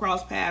meant to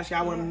cross paths.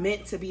 Y'all were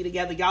meant to be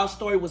together. Y'all's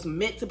story was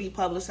meant to be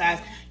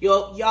publicized.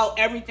 Y'all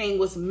everything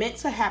was meant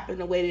to happen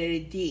the way that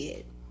it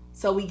did.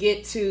 So we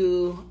get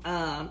to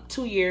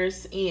 2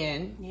 years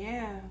in.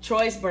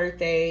 Troy's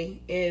birthday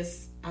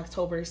is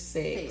October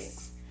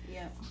 6th.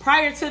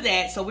 Prior to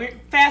that, so we're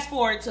fast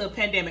forward to a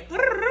pandemic. So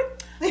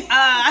the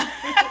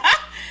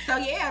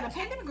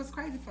pandemic was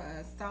crazy for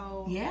us.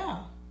 So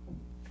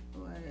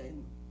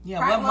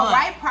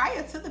right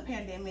prior to the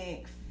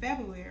pandemic,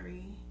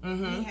 February,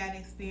 we had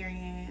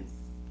experienced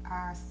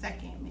our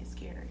second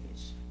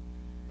miscarriage,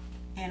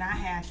 and I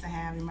had to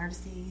have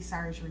emergency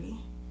surgery.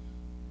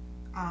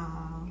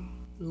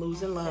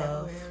 Losing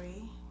love.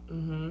 February.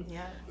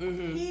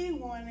 He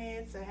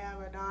wanted to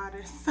have a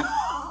daughter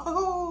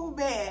so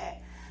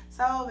bad,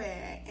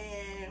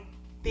 and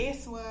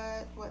this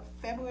was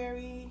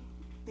February,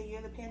 the year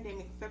of the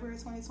pandemic, February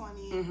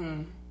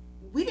 2020.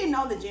 We didn't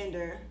know the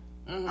gender,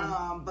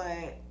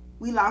 but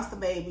we lost the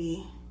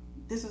baby.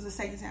 This was the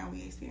second time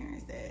we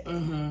experienced that,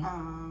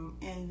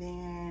 and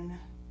then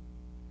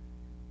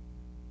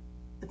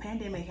the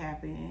pandemic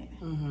happened.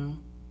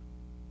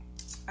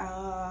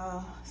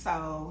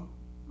 So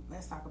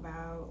let's talk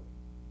about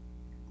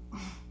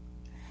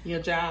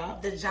your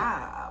job. The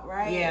job,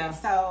 right? Yeah.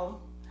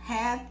 So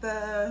had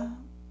the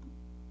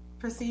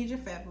procedure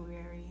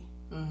February.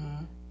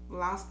 Mm-hmm.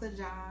 Lost the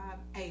job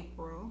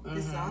April.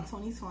 This is all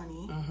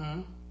 2020.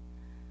 Mm-hmm.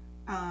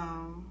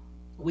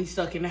 We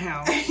stuck in the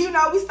house.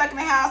 We stuck in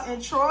the house,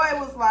 and Troy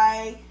was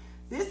like,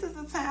 "This is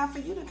the time for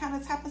you to kind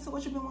of tap into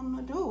what you've been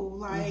wanting to do."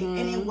 Like,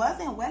 and it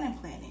wasn't wedding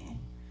planning.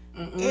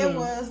 It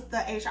was the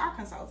HR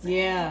consulting.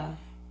 Yeah.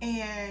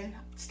 And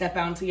step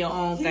out into your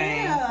own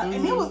thing. Yeah.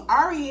 And it was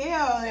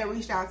Ariel that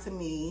reached out to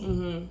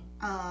me,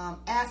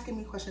 asking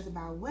me questions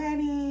about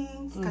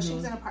weddings, because she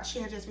was in she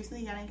had just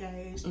recently got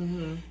engaged.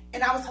 And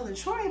I was telling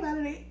Troy about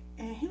it,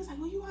 and he was like,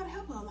 "Well, you ought to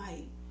help her.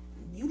 Like,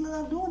 you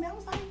love doing that." I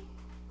was like,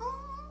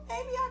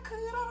 maybe I could.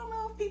 I don't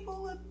know if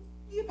people would,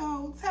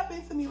 tap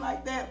into me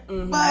like that.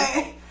 But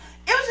it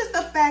was just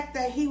the fact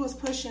that he was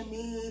pushing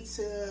me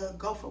to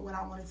go for what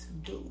I wanted to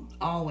do.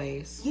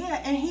 Always.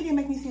 Yeah, and he didn't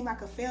make me seem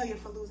like a failure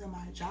for losing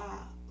my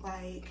job.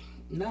 Like,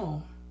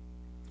 no.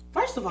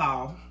 First of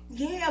all.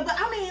 Yeah, but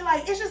I mean,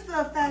 like, it's just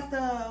the fact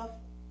of,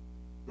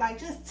 like,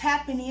 just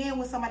tapping in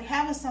with somebody,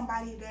 having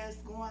somebody that's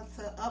going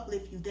to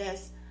uplift you,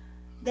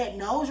 that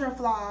knows your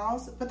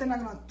flaws, but they're not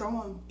going to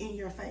throw them in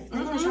your face.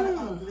 They're going to try to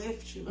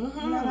uplift you.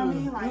 You know what I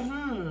mean? Like,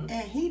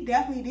 and he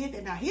definitely did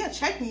that. Now, he'll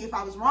check me if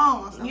I was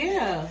wrong or something.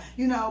 Yeah.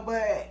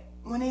 But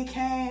when it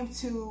came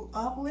to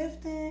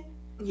uplifting,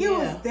 he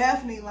was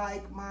definitely,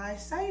 like, my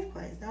safe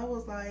place. That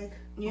was, like,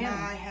 my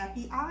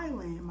happy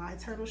island, my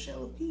turtle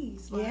shell of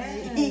peace. Like,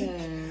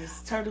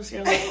 yes. Turtle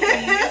shell of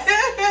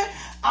peace.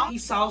 He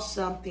saw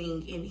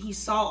something, and he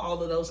saw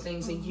all of those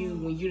things in you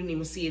when you didn't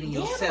even see it in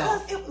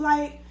yourself. Because it,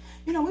 like,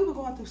 we were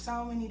going through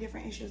so many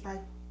different issues,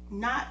 like,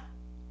 not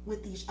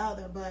with each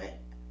other, but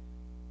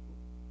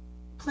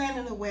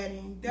planning a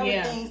wedding. There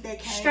were things that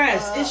came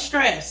up. It's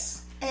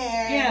stress.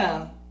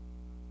 And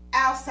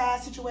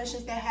outside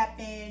situations that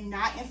happen,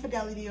 not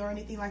infidelity or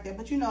anything like that,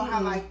 but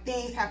how, like,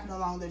 things happen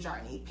along the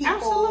journey. People,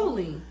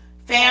 absolutely.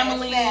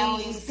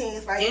 Families,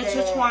 things like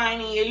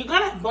intertwining. that. You're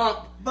going to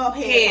bump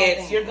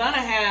heads. You're going to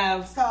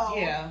have... So,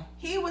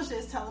 he was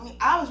just telling me,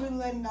 I was really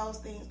letting those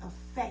things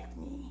affect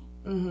me.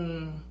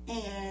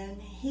 And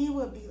he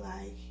would be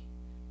like,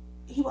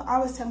 he would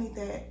always tell me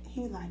that,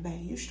 he was like,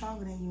 "Babe, you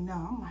stronger than you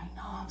know." I'm like,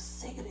 "No, I'm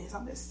sick of this.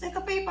 I'm just sick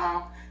of people.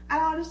 I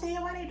don't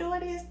understand why they're doing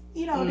this,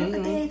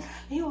 different things."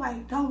 And he was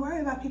like, "Don't worry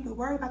about people.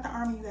 Worry about the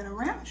army that are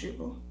around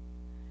you."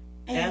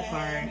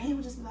 And he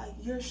would just be like,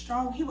 "You're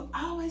strong." He would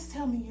always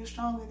tell me, "You're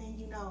stronger than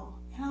you know."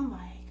 And I'm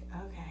like,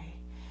 okay.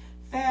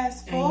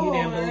 Fast forward.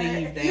 And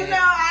you didn't believe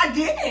that. I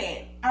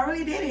didn't. I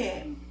really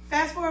didn't.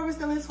 Fast forward, we're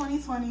still in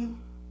 2020.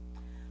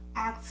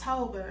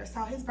 October.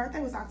 So his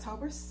birthday was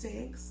October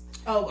 6th.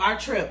 Oh, our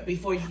trip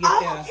before you get there.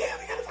 Oh, yeah,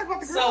 we gotta talk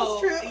about the girls'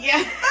 trip.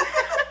 Yeah.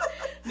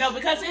 No,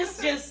 because it's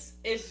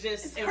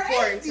just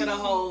important to the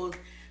whole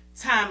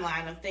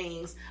timeline of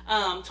things.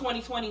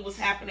 2020 was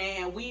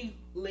happening, and we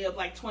lived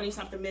like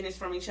 20-something minutes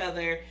from each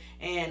other,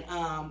 and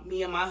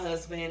me and my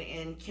husband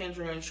and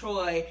Kendra and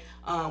Troy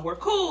were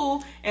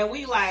cool, and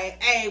we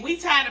like, "Hey, we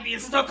tired of being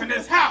stuck in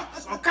this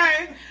house,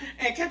 okay?"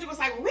 And Kendra was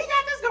like, "We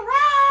got this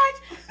garage.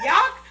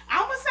 Y'all,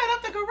 I'm gonna set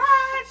up the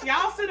garage.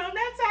 Y'all sit on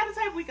that side of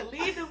the table. We can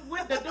leave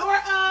the door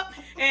up,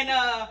 and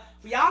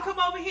y'all come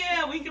over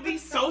here. We can be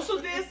social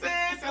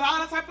distance and all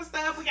that type of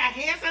stuff. We got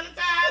hand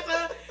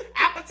sanitizer,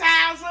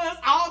 appetizers,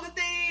 all the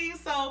things."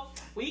 So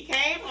we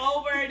came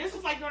over. This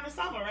was like during the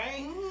summer,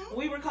 right?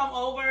 We would come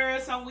over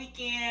some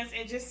weekends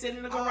and just sit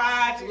in the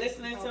garage,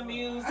 listening to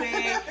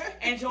music,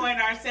 enjoying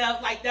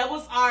ourselves. Like, that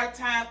was our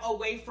time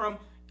away from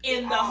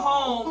in the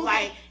home.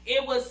 Like,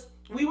 it was.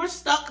 We were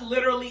stuck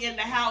literally in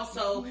the house,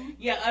 so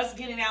us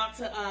getting out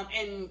to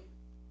and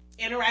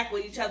interact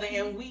with each other,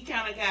 and we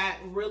kind of got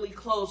really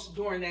close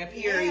during that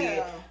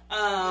period.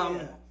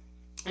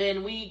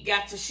 And we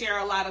got to share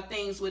a lot of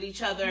things with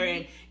each other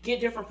and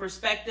get different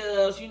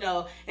perspectives,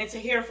 and to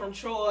hear from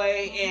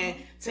Troy and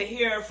to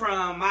hear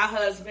from my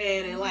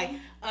husband and like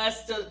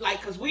us to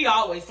like, cause we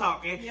always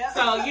talking. Yep.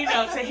 So,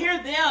 to hear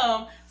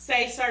them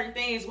say certain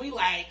things, we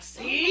like,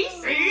 see,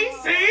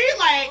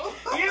 like,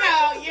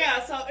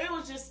 so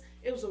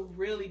it was a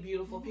really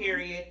beautiful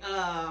period.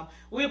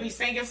 We'll be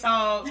singing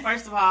songs,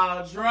 first of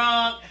all,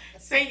 drunk,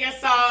 singing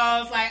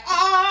songs like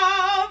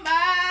all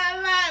my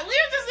life. We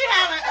were just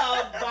having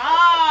a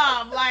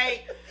bomb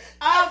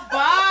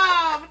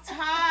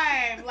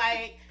time.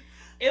 Like,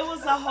 it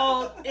was a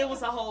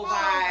whole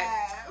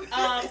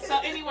vibe. So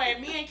anyway,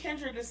 me and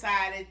Kendra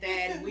decided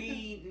that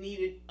we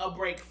needed a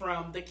break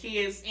from the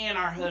kids and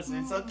our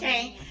husbands,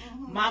 okay?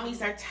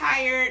 Mommies are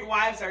tired,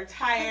 wives are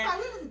tired.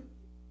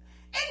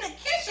 In the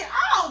kitchen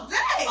all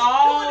day.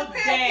 All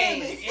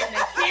day. In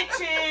the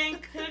kitchen,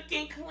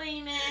 cooking,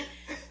 cleaning.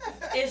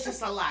 It's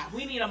just a lot.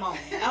 We need a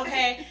moment,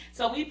 okay?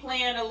 So we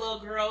planned a little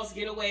girls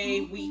getaway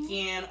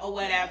weekend or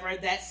whatever.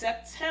 That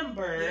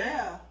September.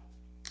 Yeah.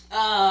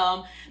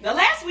 The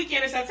last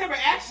weekend of September,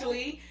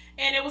 actually.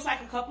 And it was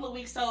like a couple of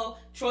weeks. So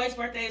Troy's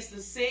birthday is the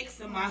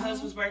 6th, and my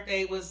husband's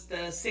birthday was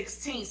the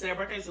 16th. So their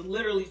birthdays are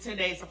literally 10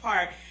 days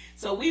apart.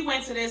 So we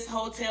went to this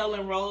hotel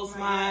in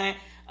Rosemont.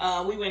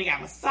 We went and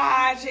got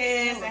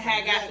massages and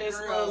had got this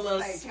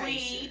little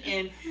suite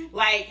and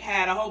like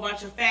had a whole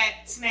bunch of fat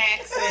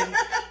snacks and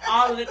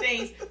all of the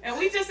things. And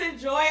we just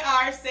enjoy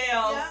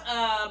ourselves.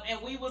 Yep.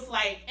 And we was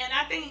like, and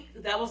I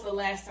think that was the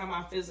last time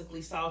I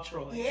physically saw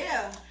Troy.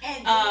 Yeah.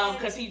 And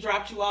because he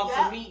dropped you off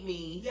to meet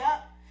me.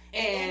 Yep.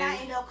 And I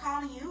ended up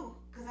calling you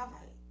because I'm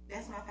like,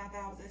 that's when I found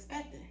out I was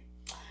expecting.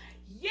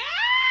 Yes.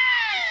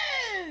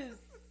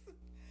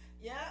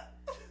 Yep.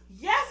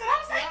 Yes, and I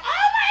was like,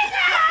 oh my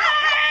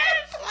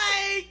gosh!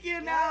 Like,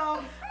 you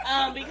know,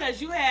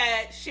 because you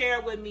had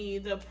shared with me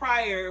the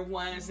prior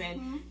ones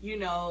and, you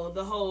know,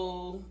 the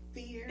whole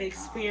fear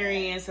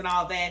experience and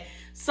all that.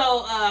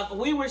 So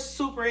we were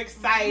super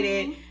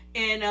excited.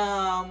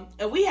 And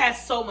we had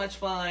so much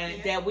fun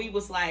that we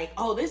was like,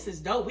 oh, this is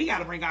dope. We got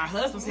to bring our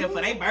husbands here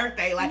for their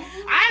birthday. Like,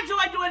 I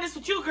enjoy doing this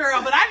with you,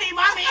 girl, but I need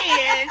my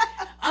man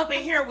up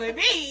in here with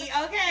me,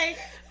 okay?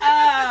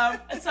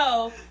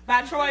 So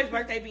by Troy's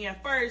birthday being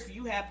first,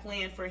 you had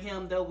planned for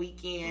him the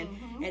weekend,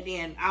 and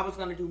then I was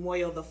going to do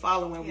Moyo the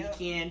following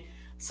weekend.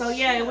 So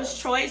yeah, it was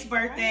Troy's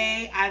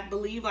birthday. I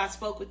believe I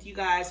spoke with you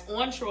guys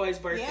on Troy's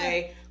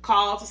birthday.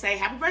 Called to say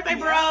happy birthday,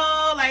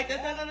 bro. Like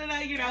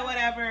you know,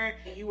 whatever.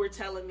 You were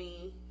telling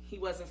me he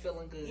wasn't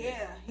feeling good.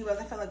 Yeah, he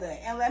wasn't feeling good.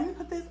 And let me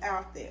put this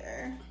out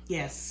there.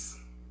 Yes.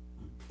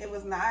 It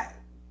was not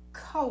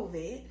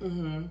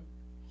COVID.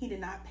 He did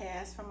not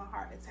pass from a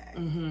heart attack.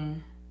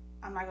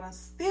 I'm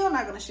still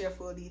not gonna share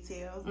full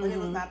details, but it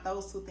was not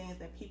those two things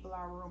that people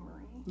are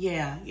rumoring.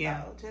 Yeah.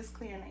 So just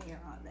clearing the air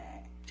on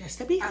that. Just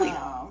to be clear.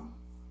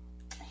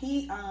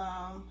 It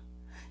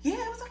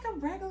was like a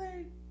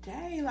regular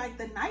day. Like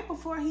the night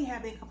before, he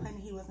had been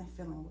complaining he wasn't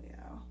feeling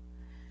well.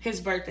 His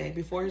birthday,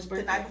 before his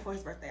birthday? The night before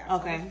his birthday,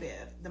 October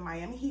 5th. The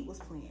Miami Heat was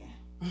playing.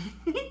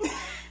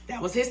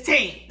 That was his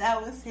team.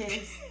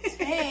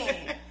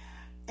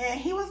 And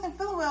he wasn't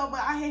feeling well, but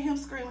I heard him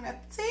screaming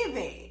at the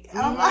TV. And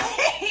I'm like,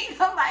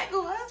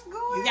 what's going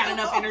on? You got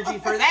enough energy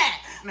for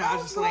that. No, I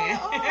was just playing.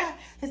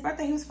 His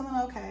birthday, he was feeling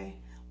okay.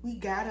 We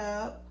got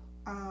up,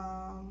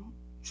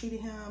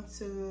 treated him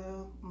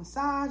to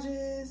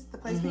massages, the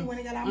place we went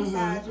and got our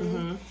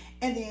massages,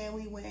 and then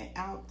we went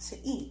out to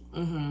eat.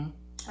 We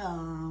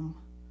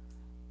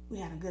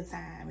had a good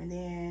time, and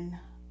then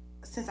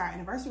since our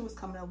anniversary was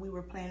coming up, we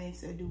were planning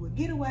to do a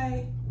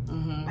getaway,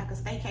 like a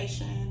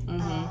staycation.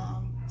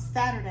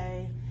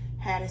 Saturday,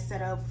 had it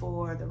set up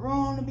for the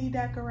room to be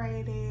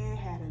decorated,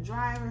 had a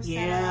driver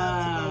set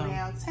up to go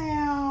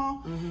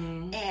downtown,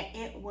 and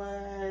it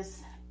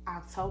was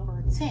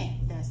October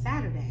 10th, that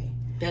Saturday.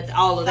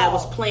 All of that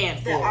was planned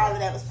for.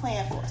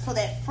 So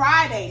that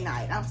Friday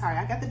night, I'm sorry,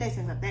 I got the dates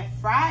mixed up. That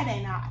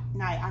Friday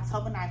night,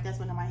 October 9th, that's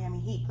when the Miami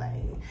Heat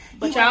played.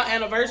 But y'all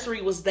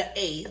anniversary was the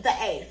 8th. The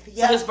 8th,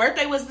 yeah. So his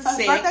birthday was the 6th.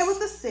 His birthday was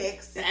the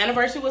 6th. The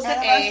anniversary was the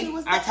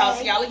 8th. I talked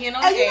to y'all again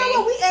on the 8th. And you know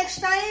what? We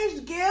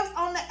exchanged gifts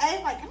on the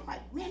 8th. I'm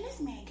like, man, this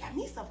man got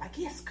me stuff like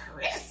it's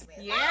Christmas.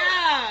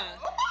 Yeah.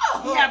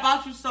 He had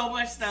bought you so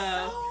much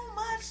stuff. So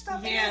much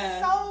stuff. Yeah.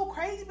 And it's so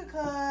crazy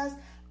because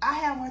I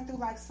had went through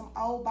like some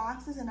old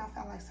boxes and I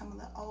found like some of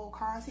the old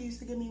cards he used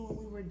to give me when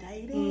we were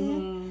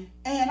dating.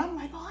 And I'm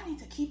like, oh, I need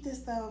to keep this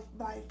stuff,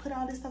 like put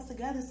all this stuff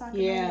together so I can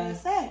know what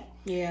it's at.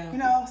 Yeah. You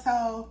know,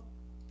 so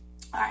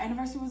our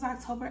anniversary was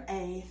October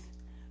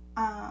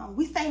 8th.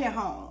 We stayed at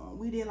home.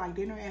 We did like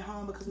dinner at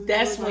home because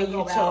that's when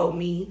you told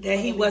me that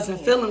he wasn't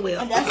feeling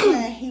well. And that's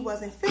when he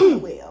wasn't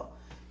feeling well.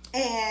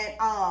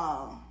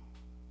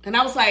 And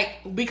I was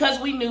like, because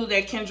we knew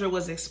that Kendra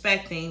was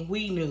expecting,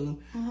 we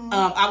knew.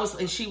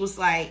 And she was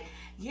like,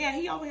 yeah,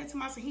 he over here to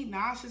myself, he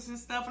nauseous and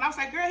stuff. And I was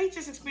like, girl, he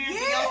just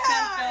experiencing your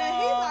symptoms.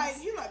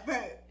 And he like,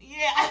 babe,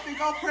 I think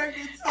I'm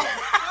pregnant too.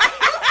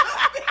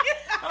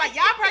 I'm like,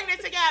 y'all pregnant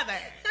together.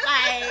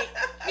 Like,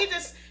 he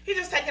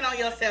just taking on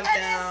your symptoms.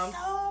 And it's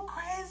so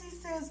crazy,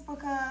 sis,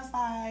 because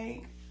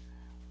like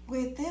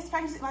with this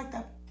pregnancy, like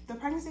the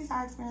pregnancies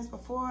I experienced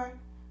before,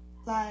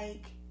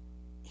 like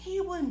he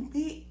wouldn't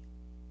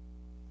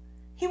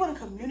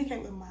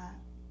communicate with my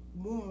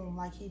womb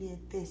like he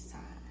did this time.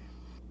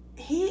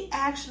 He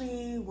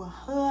actually would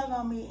hug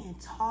on me and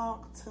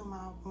talk to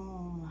my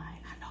womb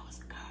like, I know it's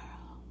a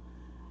girl.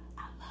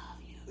 I love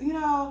you. You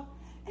know,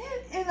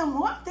 and the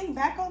more I think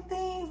back on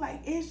things,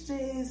 like it's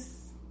just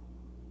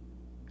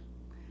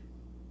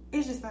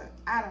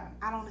I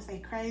don't want to say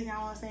crazy, I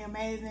don't want to say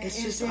amazing.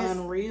 It's just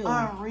unreal.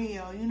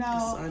 Unreal, you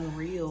know. It's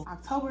unreal.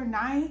 October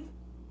 9th,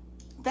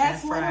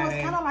 that's when it was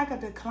kind of like a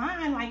decline,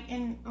 I'm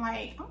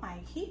like,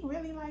 he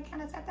really like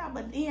kind of tapped out,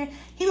 but then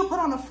he would put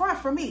on the front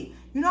for me.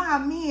 You know how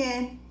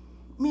men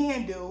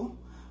do.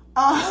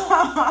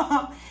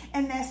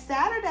 And that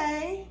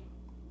Saturday,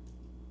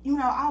 you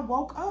know, I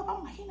woke up,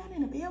 I'm like, he not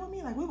in the bed with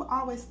me? Like, we would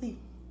always sleep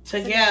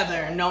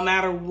together, no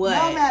matter what.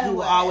 You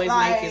would always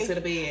make it to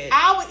the bed.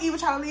 I would even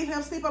try to leave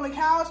him sleep on the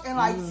couch and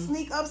like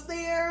sneak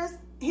upstairs.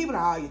 He would,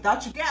 oh, you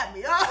thought you got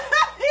me.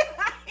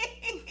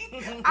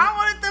 I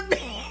wanted the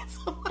bed.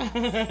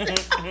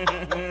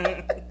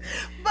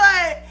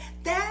 But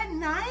that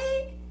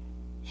night,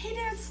 he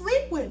didn't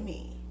sleep with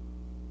me.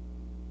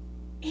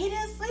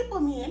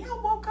 And I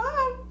woke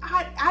up.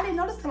 I didn't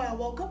notice till I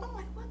woke up. I'm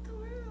like, what the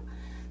world?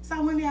 So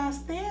I went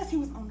downstairs. He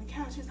was on the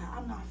couch. He's like,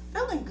 I'm not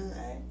feeling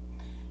good.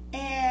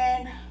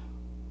 And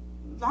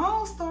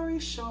long story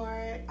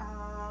short,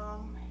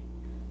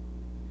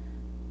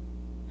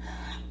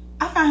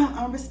 I found him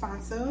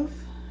unresponsive.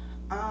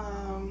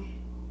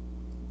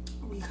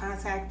 We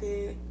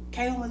contacted,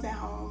 Kaylin was at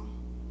home.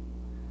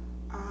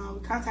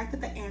 We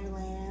contacted the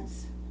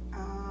ambulance.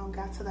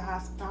 Got to the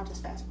hospital. I'll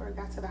just fast forward.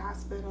 Got to the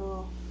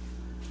hospital.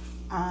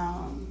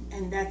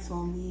 And that's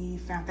when we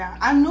found out.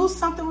 I knew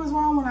something was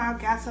wrong when I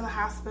got to the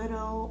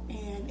hospital,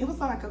 and it was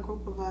like a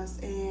group of us,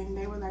 and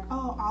they were like,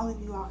 oh, all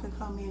of you all can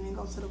come in and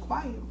go to the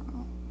quiet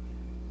room.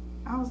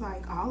 I was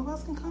like, all of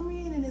us can come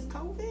in and it's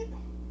COVID?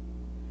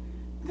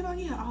 They're like,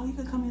 yeah, all you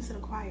can come into the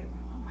quiet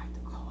room. I'm like, the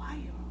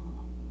quiet room?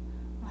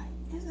 Like,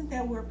 isn't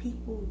that where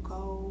people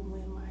go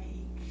when,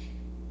 like,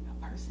 a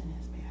person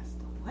has passed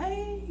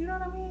away? You know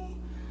what I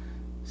mean?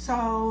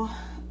 So,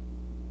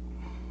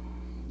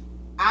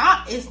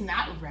 it's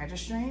not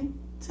registering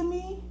to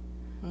me.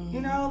 Mm-hmm.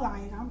 You know,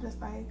 like, I'm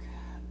just like,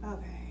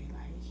 okay,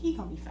 like, he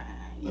gonna be fine,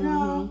 you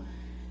know?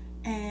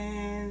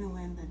 And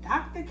when the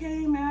doctor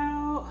came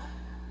out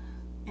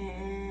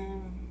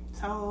and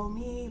told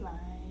me, like,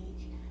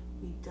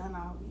 we've done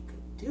all we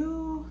could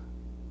do,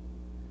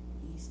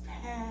 he's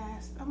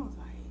passed, I was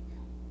like,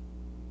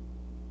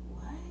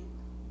 what?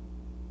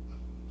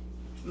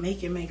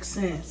 Make it make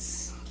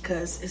sense,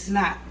 because it's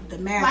not the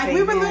math. Like,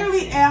 we were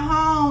literally at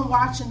home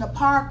watching the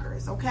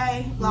Parkers,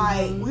 okay?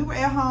 Like, we were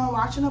at home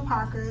watching the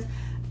Parkers.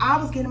 I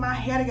was getting my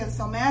hair together,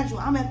 so mind you,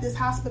 I'm at this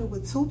hospital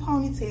with 2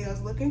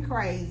 ponytails looking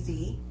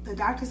crazy. The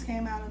doctors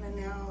came out and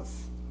announced,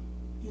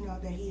 you know,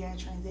 that he had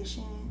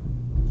transitioned.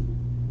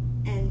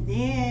 And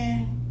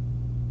then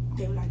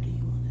they were like, do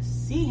you want to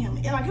see him?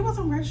 And, like, it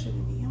wasn't registered to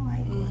me.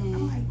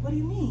 I'm like, what do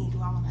you mean?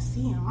 Do I want to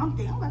see him? I'm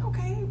like,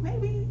 okay,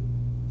 maybe,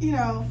 you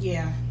know.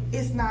 Yeah.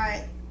 It's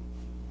not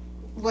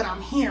what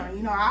I'm hearing.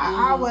 You know,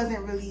 I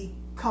wasn't really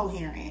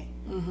coherent.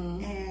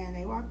 And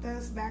they walked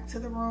us back to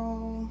the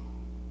room.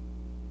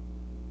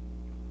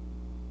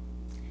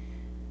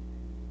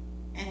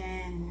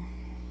 And,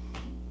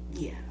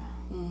 yeah.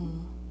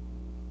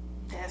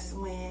 That's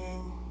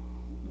when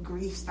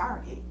grief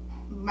started.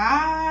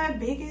 My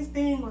biggest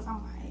thing was,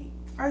 I'm like,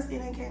 first thing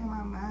that came to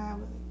my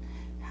mind was,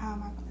 how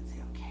am I going to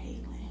tell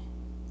Kaylin?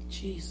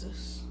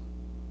 Jesus.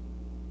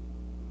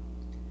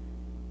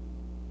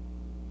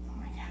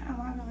 I'm like, how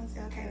am I going to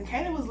tell Kaylin?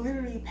 Kaylin was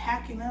literally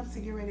packing up to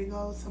get ready to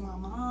go to my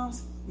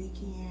mom's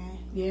weekend.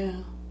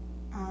 Yeah.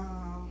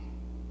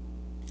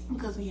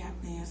 Because we had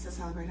plans to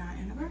celebrate our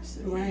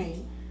anniversary.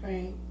 Right.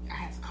 I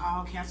had to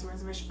call, cancel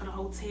reservation for the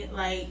hotel.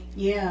 Like,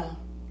 yeah.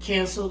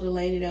 Cancel the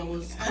lady that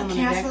was coming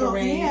to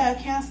decorate. Yeah,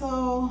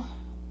 cancel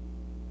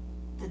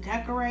the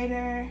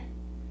decorator.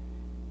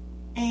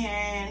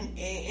 And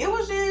it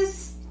was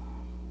just,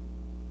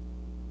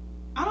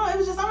 I don't know, it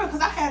was just unreal.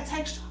 Because I had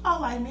text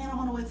y'all like, man, I'm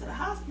on the way to the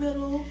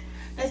hospital.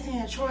 They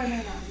saying Troy may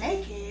not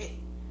make it.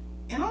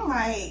 And I'm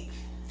like,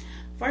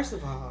 first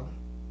of all,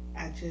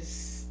 that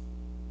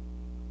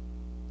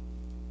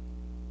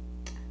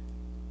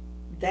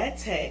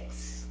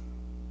text,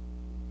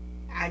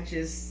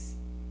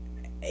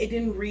 it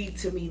didn't read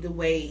to me the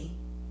way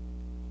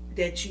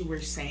that you were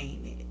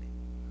saying it.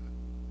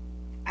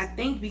 I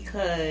think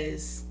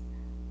because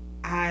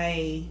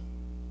I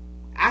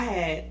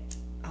had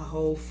a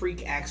whole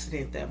freak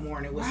accident that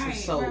morning with some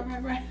soap.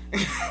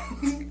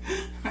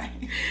 Right.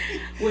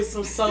 With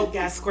some soap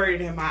got squirted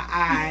in my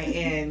eye,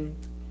 and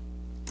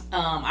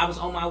I was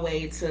on my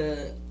way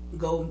to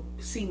go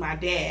see my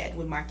dad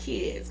with my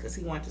kids because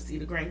he wanted to see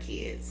the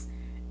grandkids.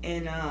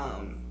 And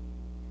I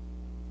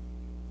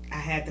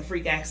had the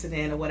freak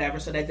accident or whatever,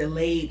 so that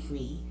delayed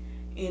me.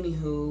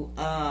 Anywho,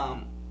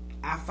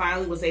 I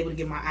finally was able to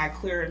get my eye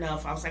clear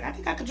enough. I was like, I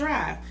think I could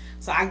drive.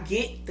 So I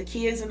get the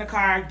kids in the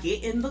car,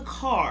 get in the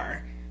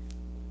car,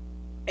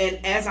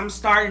 and as I'm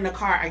starting the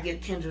car, I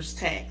get Kendra's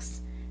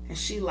text. And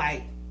she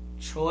like,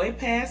 Troy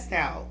passed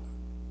out.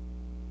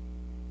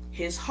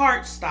 His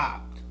heart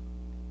stopped.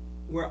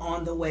 We're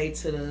on the way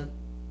to the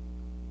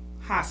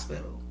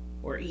hospital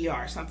or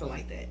ER, something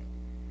like that.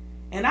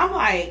 And I'm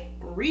like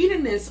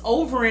reading this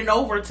over and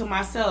over to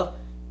myself.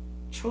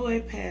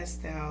 Troy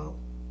passed out,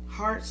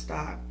 heart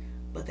stopped,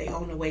 but they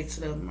on the way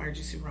to the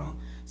emergency room.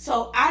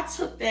 So I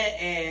took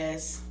that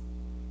as,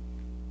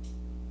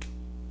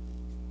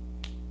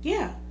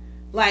 yeah,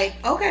 like,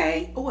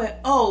 okay, what?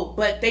 Oh,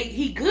 but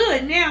he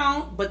good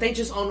now, but they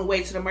just on the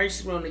way to the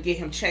emergency room to get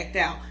him checked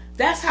out.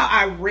 That's how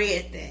I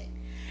read that.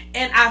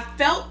 And I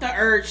felt the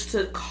urge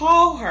to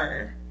call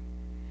her,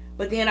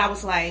 but then I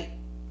was like,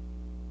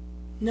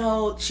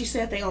 no, she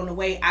said they on the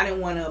way. I didn't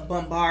want to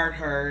bombard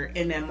her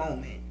in that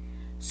moment.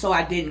 So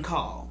I didn't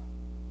call.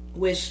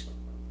 Which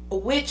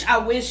I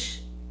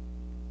wish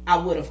I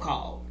would have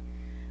called.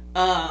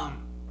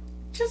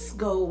 Just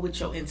go with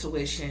your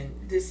intuition.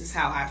 This is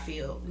how I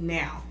feel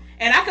now.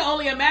 And I can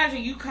only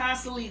imagine you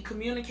constantly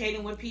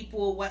communicating with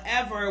people, what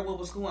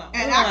was going on.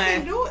 And I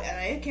can do it.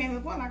 It came to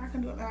the point like I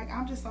can do it. Like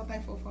I'm just so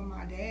thankful for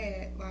my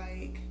dad.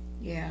 Like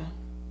yeah.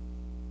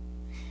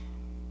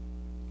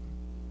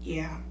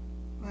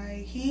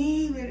 Like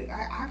he literally,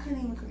 I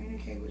couldn't even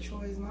communicate with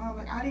Troy's mom.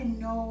 Like I didn't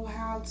know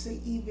how to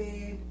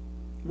even.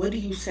 What do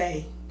you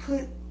say?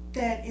 Put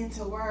that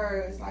into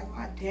words. Like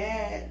my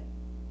dad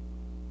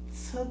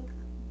took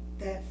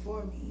that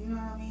for me. You know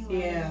what I mean?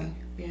 Like,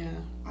 yeah.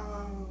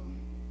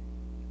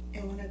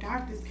 And when the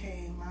doctors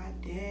came, my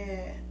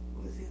dad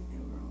was in the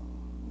room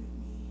with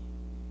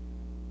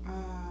me.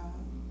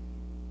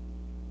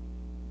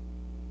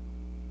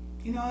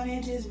 You know, and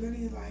it just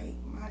really like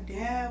my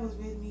dad was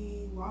with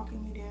me,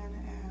 walking me down the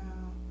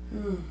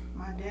aisle.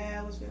 My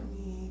dad was with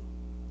me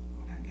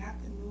when I got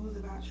the news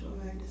about Troy.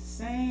 The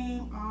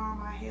same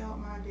arm I held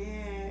my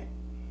dad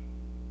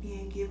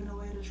being given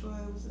away to Troy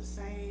was the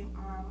same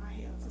arm I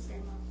held to say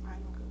my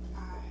final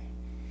goodbye.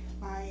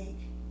 Like,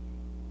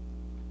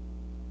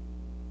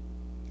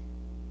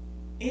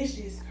 it's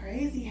just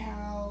crazy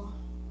how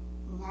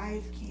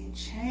life can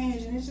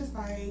change. And it's just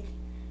like,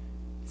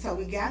 so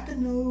we got the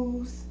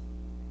news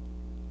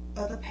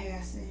of the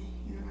passing,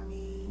 you know what I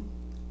mean?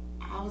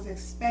 I was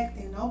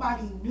expecting,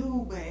 nobody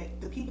knew,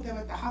 but the people that were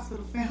at the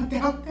hospital found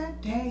out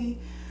that day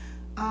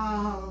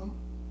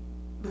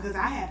because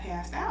I had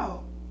passed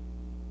out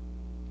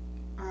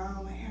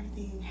when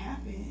everything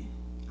happened.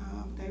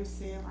 They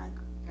said like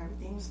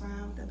everything was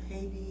fine with the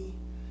baby,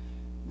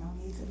 no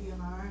need to be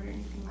alarmed or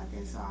anything like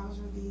that. So I was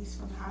released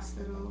from the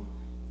hospital.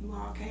 You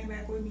all came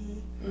back with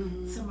me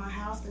to my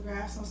house to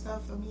grab some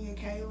stuff for me and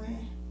Kaylin.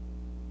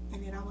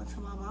 And then I went to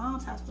my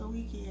mom's house for the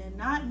weekend,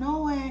 not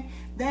knowing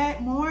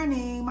that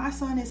morning my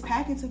son is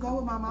packing to go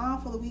with my mom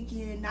for the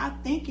weekend,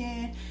 not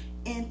thinking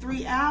in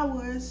 3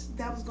 hours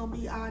that was going to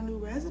be our new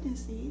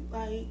residency.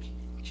 Like,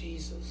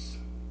 Jesus.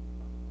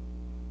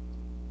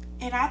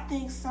 And I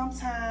think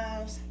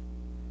sometimes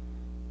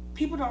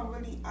people don't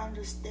really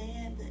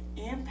understand the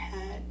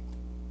impact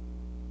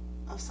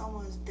of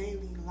someone's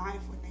daily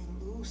life when they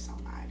lose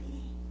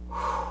somebody.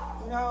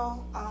 You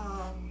know,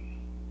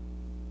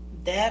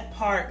 that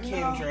part,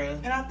 Kendra.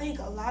 And I think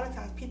a lot of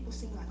times people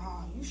seem like,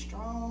 oh, you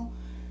strong.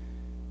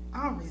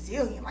 I'm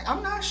resilient. Like,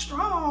 I'm not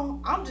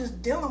strong. I'm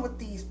just dealing with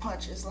these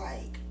punches.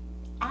 Like,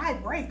 I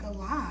break a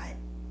lot.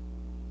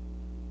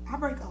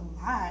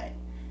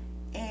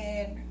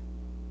 And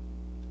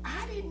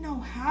I didn't know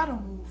how to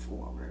move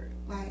forward.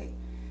 Like,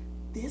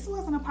 this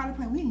wasn't a part of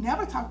the plan. We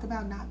never talked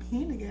about not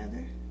being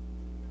together.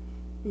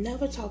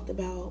 Never talked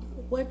about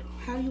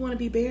how you want to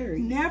be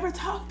buried. Never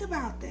talked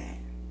about that.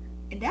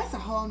 And that's a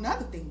whole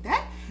nother thing.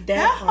 That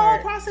whole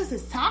process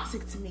is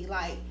toxic to me.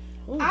 Like,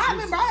 I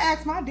remember I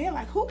asked my dad,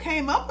 like, who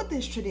came up with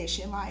this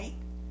tradition? Like,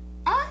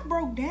 I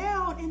broke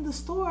down in the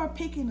store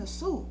picking a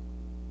suit.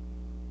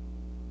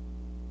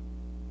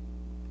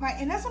 Like,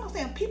 and that's what I'm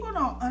saying. People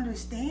don't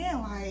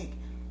understand, like,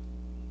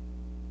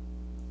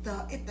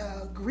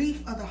 the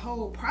grief of the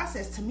whole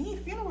process. To me,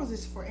 funerals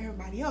is for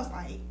everybody else.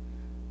 Like,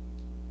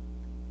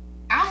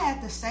 I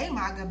had to say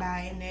my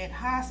goodbye in that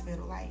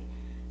hospital. Like,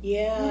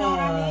 yeah, you know what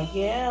I mean?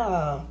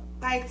 Yeah.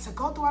 Like, to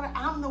go through all that,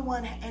 I'm the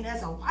one, and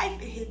as a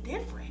wife, it hit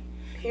different.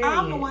 Period.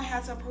 I'm the one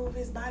had to approve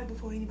his body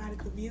before anybody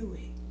could view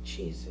it.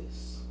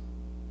 Jesus.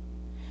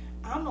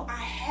 I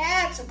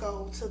had to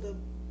go to the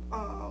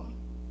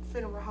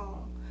funeral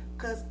home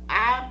because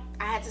I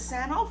had to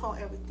sign off on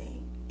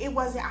everything. It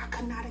wasn't, I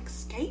could not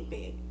escape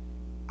it.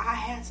 I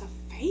had to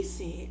face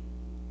it.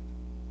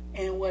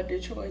 And what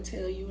did Troy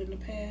tell you in the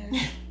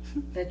past?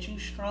 That you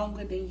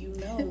stronger than you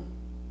know.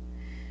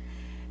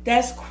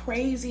 That's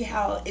crazy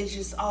how it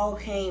just all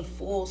came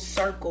full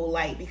circle,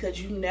 like, because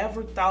you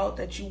never thought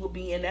that you would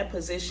be in that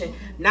position,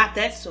 not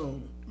that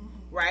soon,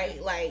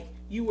 right? Like,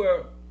 you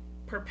were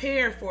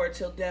prepared for it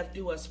till death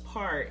do us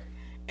part,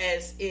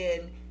 as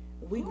in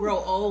we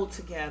grow old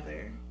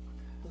together.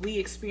 We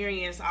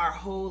experience our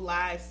whole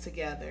lives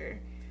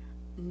together.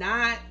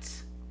 Not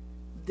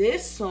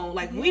this soon.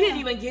 Like, we didn't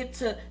even get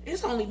to,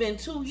 it's only been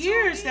 2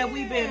 years that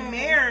we've been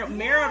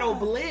marital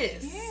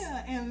bliss.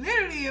 Yeah, and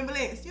literally in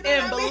bliss. You know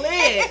in what bliss.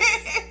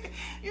 I mean?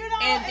 You know,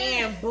 and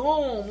then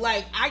boom,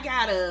 like, I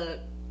gotta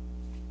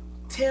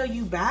tell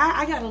you bye.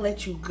 I gotta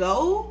let you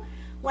go.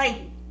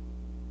 Like,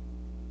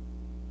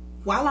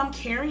 while I'm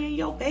carrying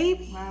your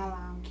baby. While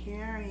I'm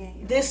carrying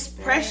your this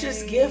baby.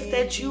 Precious gift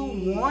that you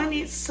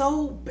wanted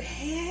so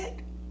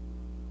bad.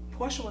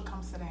 Portia would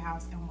come to the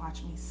house and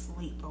watch me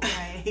sleep,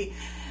 okay?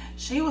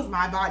 She was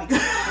my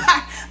bodyguard.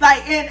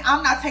 Like, and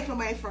I'm not taking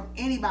away from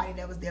anybody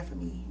that was there for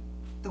me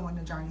during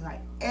the journey.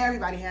 Like,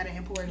 everybody had an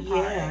important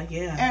part.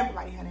 Yeah.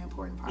 Everybody had an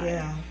important part.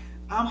 Yeah.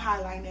 I'm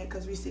highlighting that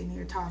because we're sitting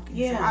here talking.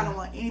 Yeah. So I don't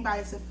want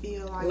anybody to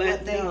feel like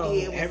what they did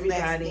was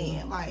everybody,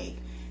 less than. Like,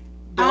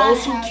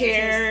 those who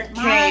cared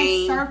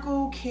my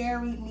circle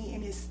carried me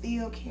and is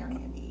still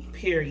carrying me.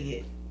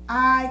 Period.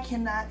 I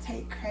cannot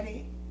take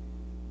credit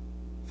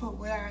for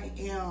where I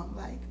am.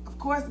 Like, of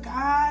course,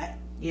 God.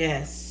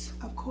 Yes.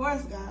 Of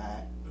course,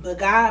 God. But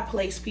God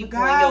placed people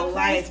in your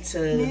life to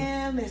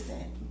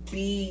listen.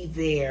 be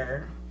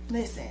there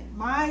Listen,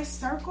 my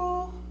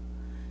circle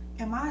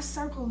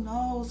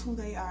knows who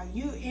they are.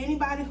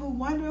 Anybody who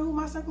wondering who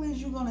my circle is,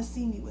 you're gonna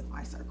see me with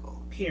my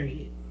circle.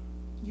 Period.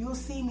 You'll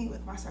see me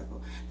with my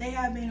circle. They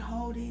have been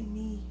holding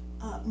me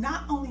up.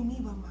 Not only me,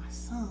 but my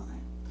son.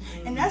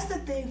 And that's the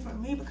thing for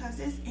me, because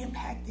it's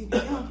impacted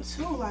him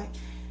too. Like,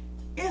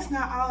 it's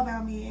not all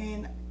about me.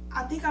 And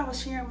I think I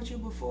was sharing with you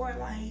before,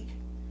 like,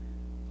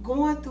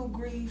 going through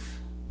grief,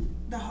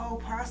 the whole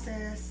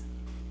process,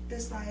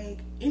 it's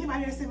like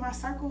anybody that's in my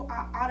circle,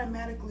 I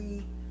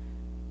automatically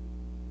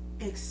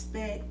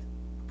expect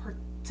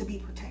to be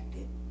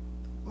protected.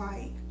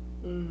 Like,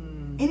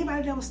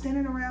 anybody that was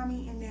standing around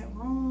me in that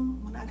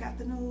room when I got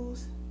the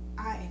news,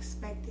 I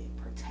expected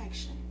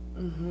protection.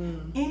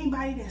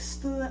 Anybody that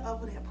stood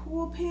over that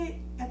pulpit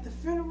at the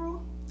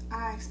funeral,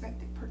 I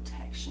expected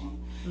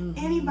protection.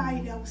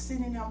 Anybody that was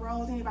sitting in them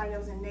rows, anybody that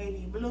was in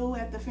navy blue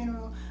at the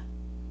funeral,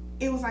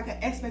 it was like an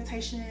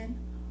expectation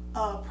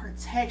of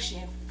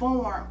protection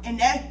form. And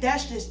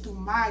that's just through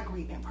my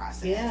grieving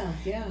process.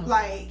 Yeah.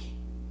 Like,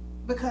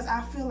 because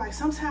I feel like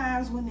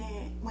sometimes when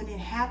it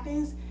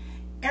happens,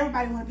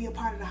 everybody want to be a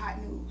part of the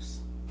hot news.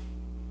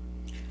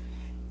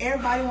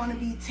 Everybody want to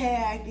be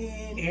tagged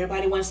in.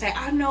 Everybody want to say,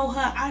 I know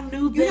her, I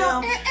knew them. You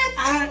know, and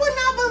I would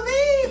not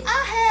believe,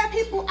 I had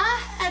people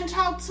I hadn't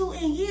talked to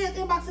in years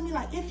inboxing me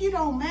like, if you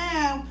don't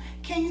mind,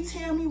 can you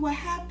tell me what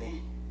happened?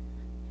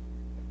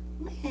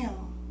 Ma'am,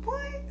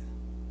 what?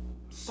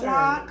 Sir,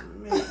 Block.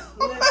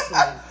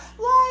 Listen.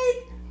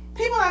 Like,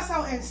 people are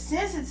so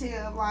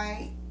insensitive.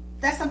 Like,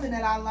 that's something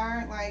that I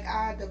learned. Like,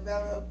 I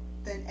developed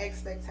an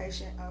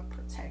expectation of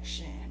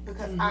protection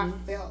because I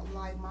felt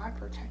like my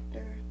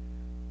protector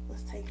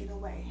was taken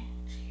away.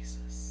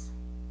 Jesus.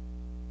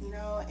 You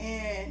know,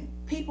 and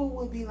people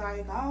would be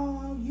like,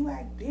 oh, you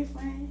act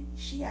different.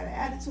 She had an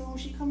attitude when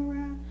she come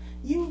around.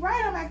 You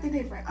right, I'm acting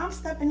different. I'm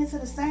stepping into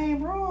the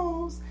same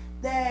rooms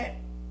that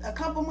a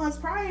couple months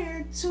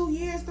prior, 2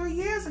 years, 3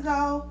 years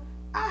ago,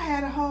 I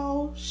had a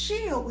whole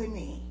shield with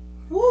me.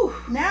 Woo.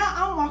 Now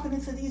I'm walking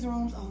into these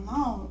rooms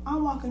alone.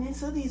 I'm walking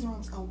into these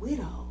rooms a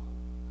widow.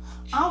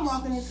 Jesus. I'm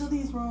walking into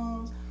these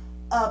rooms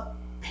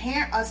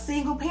a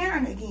single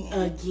parent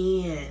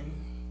again.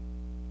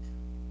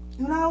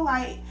 You know,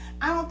 like,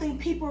 I don't think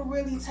people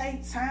really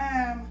take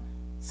time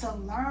to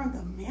learn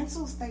the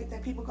mental state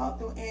that people go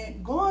through.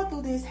 And going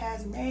through this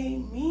has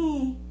made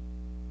me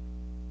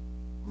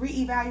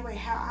reevaluate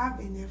how I've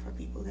been there for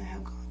people that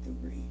have gone through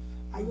grief.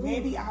 Like,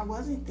 maybe I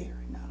wasn't there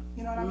enough.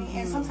 You know what I mean?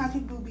 And sometimes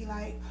people will be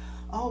like,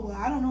 oh, well,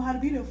 I don't know how to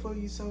be there for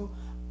you, so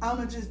I'm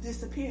going to just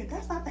disappear.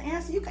 That's not the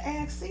answer. You can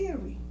ask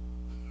Siri.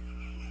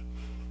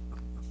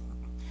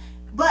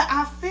 But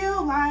I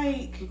feel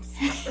like,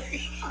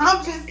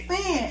 I'm just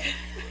saying,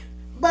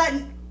 but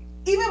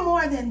even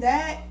more than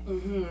that,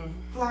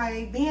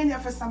 like, being there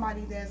for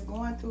somebody that's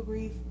going through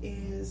grief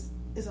is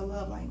a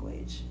love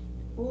language.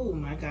 Oh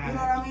my God. You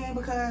know what I mean?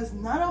 Because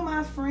none of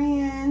my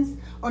friends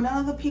or none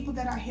of the people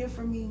that are here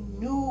for me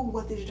knew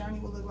what this journey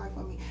would look like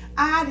for me.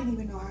 I didn't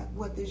even know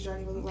what this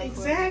journey would look like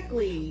for me.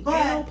 Exactly.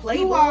 But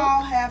you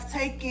all have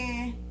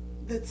taken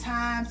the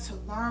time to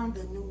learn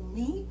the new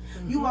me.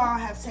 You all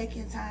have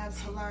taken time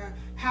to learn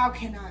how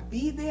can I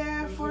be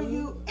there for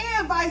you,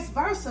 and vice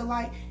versa.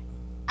 Like,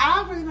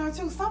 I really learned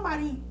too.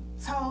 Somebody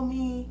told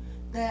me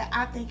that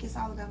I think it's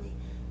all about me.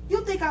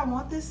 You think I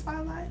want this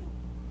spotlight?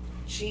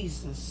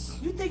 Jesus.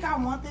 You think I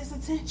want this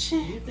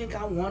attention? You think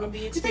I want to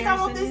be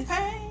experiencing this? You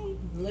think I want this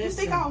pain? Listen. You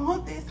think I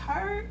want this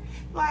hurt?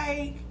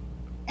 Like,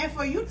 and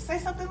for you to say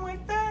something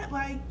like that,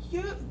 like,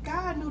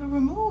 God knew to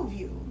remove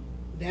you.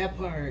 That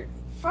part.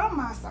 From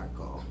my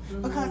circle.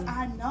 Because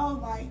I know,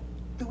 like,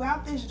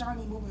 throughout this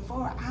journey moving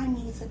forward, I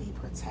need to be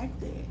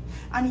protected.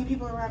 I need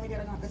people around me that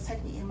are going to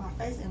protect me in my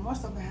face and more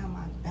so behind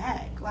my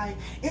back. Like,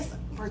 it's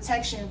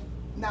protection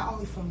not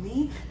only for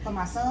me, for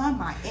my son,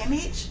 my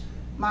image,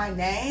 my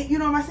name, you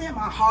know what I'm saying?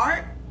 My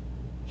heart,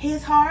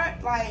 his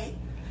heart, like,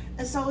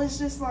 and so it's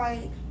just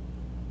like,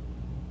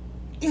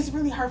 it's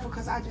really hurtful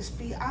because I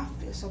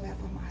feel so bad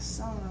for my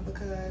son,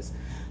 because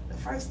the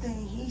first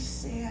thing he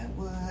said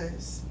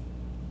was,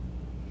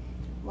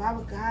 why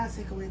would God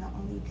take away the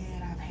only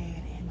dad I've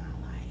had in my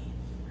life?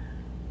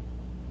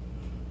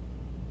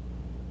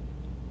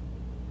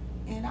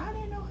 And I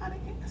didn't know how to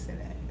answer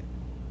that.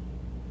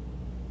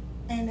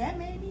 And that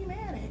made me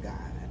mad at God.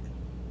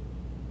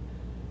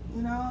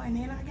 You know, and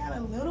then I got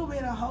a little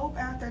bit of hope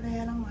after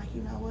that. I'm like,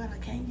 you know what? I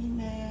can't be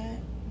mad.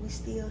 We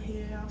still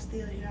here. I'm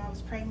still here. I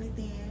was pregnant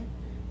then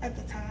at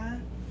the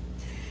time.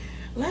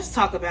 Let's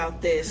talk about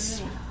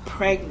this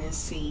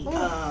pregnancy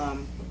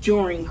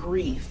during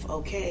grief,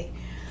 okay?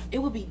 It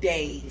would be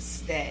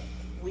days that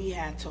we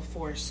had to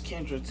force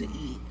Kendra to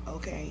eat,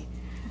 okay?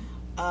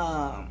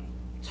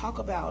 Talk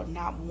about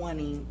not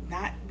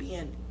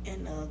being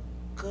in a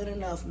good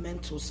enough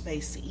mental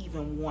space to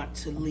even want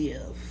to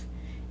live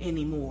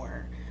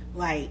anymore.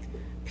 Like,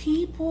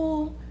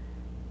 people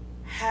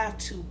have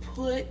to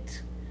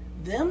put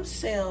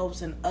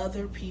themselves in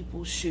other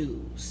people's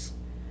shoes.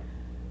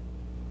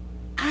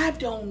 I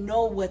don't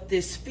know what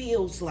this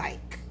feels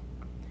like.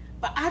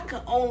 But I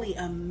could only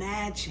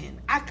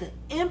imagine, I could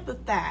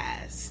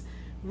empathize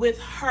with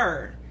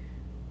her.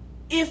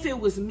 If it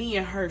was me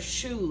in her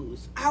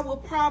shoes, I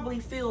would probably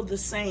feel the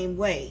same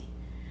way.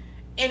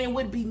 And it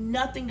would be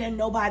nothing that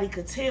nobody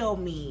could tell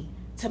me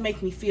to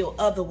make me feel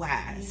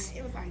otherwise.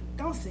 It was like,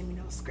 don't send me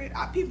no script.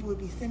 People would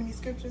be sending me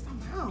scriptures. I'm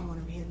like, I don't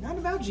want to hear nothing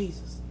about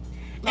Jesus.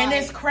 And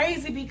it's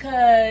crazy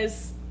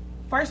because,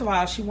 first of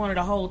all, she wanted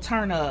a whole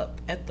turn up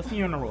at the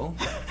funeral.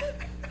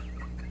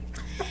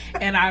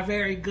 And our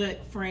very good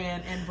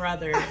friend and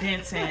brother,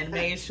 Denton,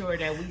 made sure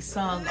that we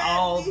sung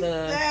y'all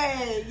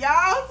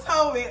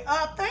told it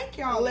up. Thank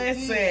y'all.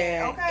 Listen,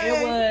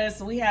 okay?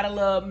 We had a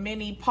little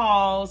mini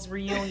Paul's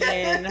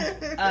reunion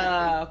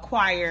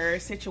choir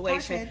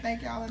situation. Okay,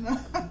 thank y'all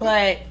enough.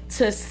 But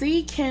to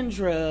see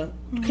Kendra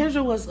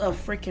was a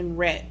freaking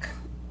wreck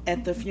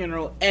at the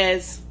funeral,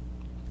 as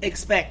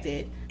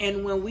expected.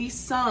 And when we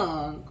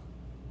sung,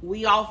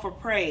 we offer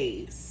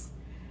praise.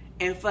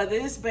 And for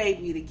this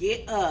baby to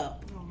get up,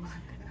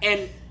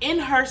 and in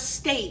her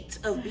state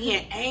of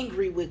being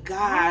angry with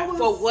God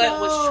for what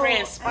was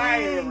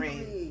transpiring,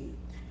 angry.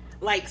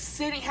 Like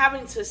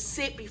having to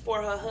sit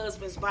before her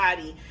husband's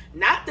body,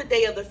 not the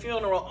day of the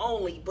funeral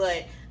only,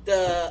 but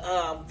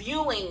the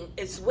viewing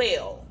as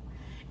well,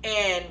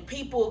 and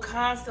people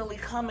constantly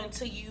coming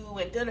to you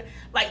and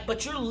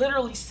but you're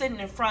literally sitting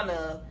in front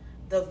of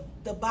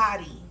the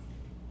body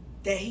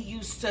that he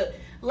used to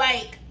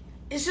like.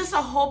 It's just a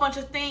whole bunch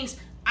of things.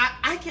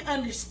 I can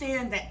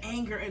understand the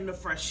anger and the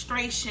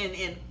frustration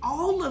and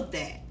all of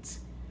that.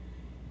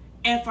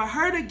 And for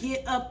her to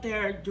get up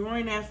there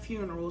during that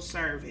funeral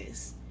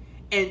service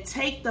and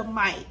take the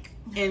mic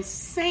and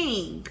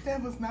sing.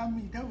 That was not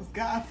me. That was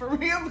God for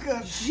real,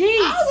 because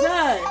Jesus.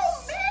 I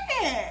was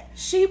so mad.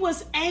 She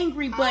was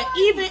angry, but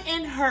even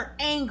in her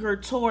anger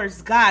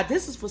towards God,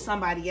 this is for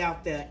somebody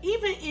out there,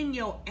 even in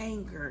your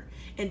anger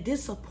and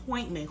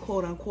disappointment,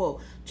 quote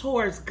unquote,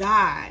 towards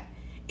God,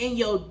 in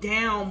your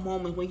down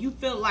moment when you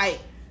feel like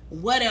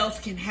what else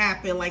can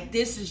happen, like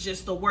this is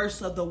just the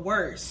worst of the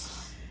worst,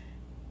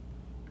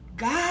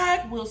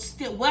 God will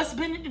still, what's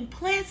been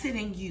implanted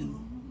in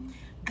you,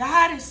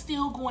 God is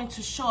still going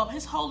to show up.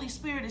 His Holy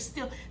Spirit is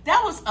still,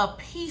 that was a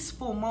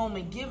peaceful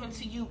moment given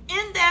to you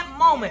in that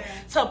moment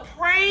to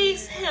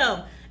praise Him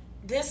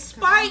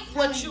despite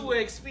what you were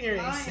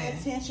experiencing. My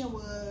intention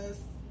was,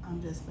 I'm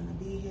just gonna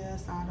be here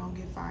so I don't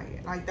get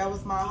fired. Like, that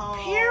was my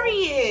whole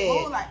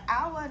period. Like,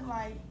 I wasn't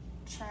like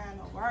trying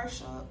to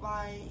worship,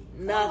 like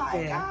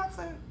nothing. Like,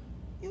 God,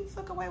 you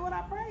took away what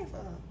I prayed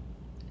for.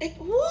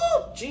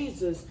 Woo,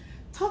 Jesus.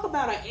 Talk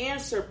about an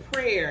answered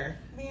prayer.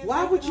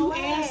 Why would you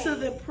answer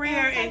the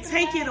prayer and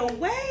take it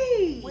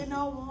away? With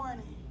no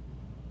warning.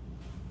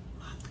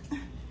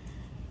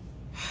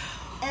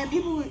 And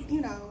people,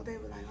 they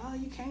were like, oh,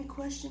 you can't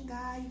question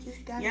God. You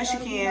just got to yes,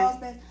 know you that can. He knows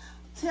best.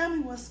 Tell me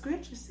what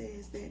scripture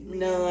says that.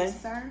 None.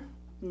 Sir.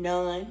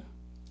 None.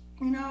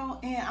 And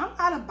I'm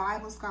not a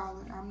Bible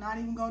scholar. I'm not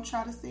even going to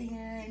try to sit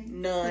here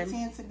and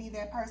pretend to be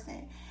that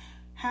person.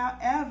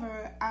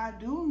 However, I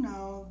do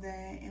know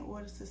that in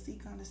order to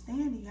seek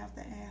understanding, you have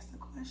to ask the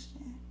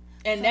question.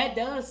 And that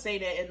does say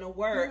that in the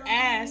word,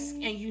 ask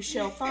and you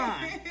shall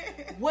find.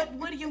 What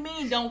do you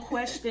mean don't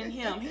question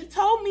Him? He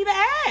told me to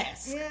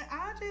ask. Yeah,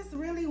 I just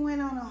really went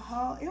on a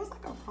whole, it was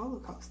like a roller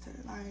coaster.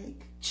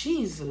 Like,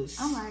 Jesus.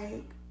 I'm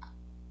like,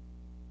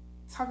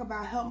 talk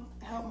about help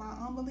my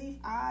unbelief.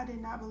 I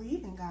did not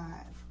believe in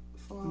God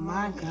for a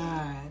moment.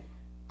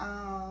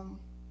 God.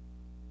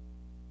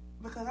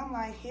 Because I'm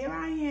like, here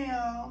I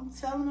am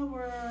telling the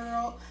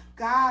world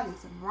God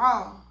is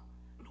wrong.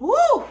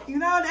 Woo!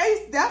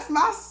 That's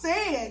my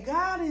saying.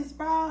 God is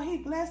wrong. He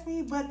blessed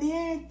me. But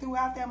then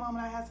throughout that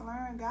moment, I had to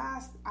learn,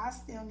 God, I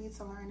still need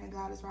to learn that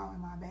God is wrong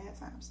in my bad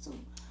times too.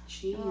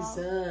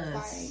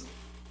 Jesus.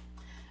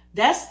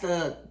 That's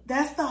the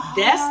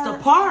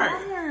hard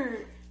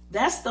part.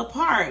 That's the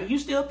part. You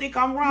still think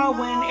I'm wrong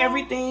when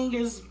everything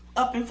is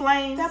up in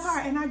flames? That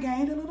part. And I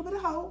gained a little bit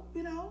of hope,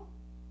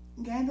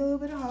 Gained a little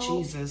bit of hope.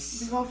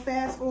 Jesus. We're going to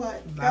fast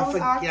forward. That was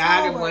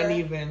October. It wasn't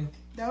even.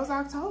 That was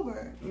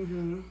October.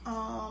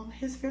 Mm-hmm.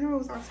 His funeral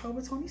was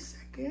October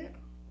 22nd.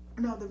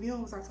 No, the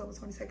viewing was October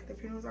 22nd. The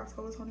funeral was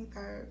October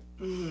 23rd.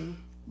 Mm-hmm.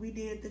 We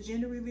did the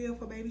gender reveal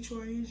for baby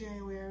Troy in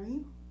January.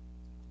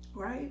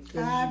 Right?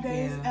 5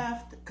 days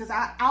after. Because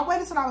I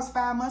waited until I was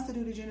 5 months to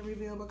do the gender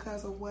reveal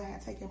because of what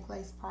had taken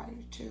place prior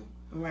to.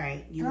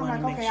 Right. You want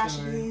to make sure. I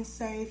should be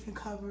safe and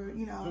covered,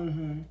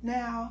 Mm-hmm.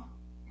 Now,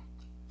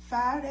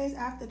 5 days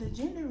after the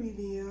gender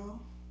reveal.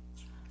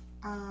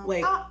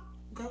 Wait.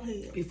 Go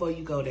ahead. Before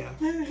you go there.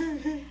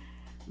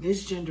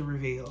 This gender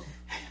reveal.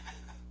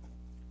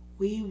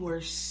 We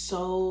were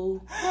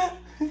so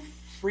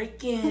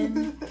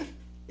freaking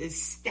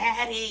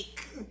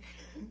ecstatic.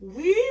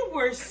 We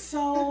were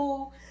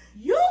so...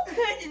 You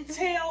couldn't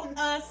tell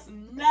us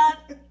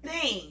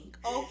nothing,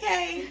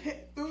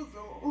 okay? Through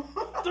Zoom.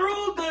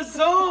 Through the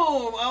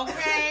Zoom,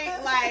 okay?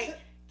 Like,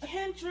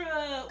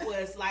 Kendra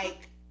was,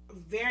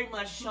 very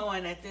much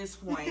showing at this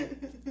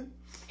point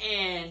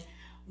and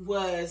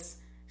was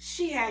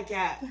she had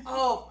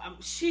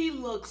she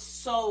looked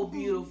so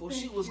beautiful.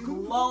 She was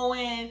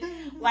glowing.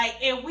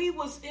 Like, and it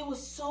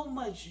was so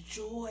much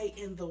joy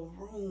in the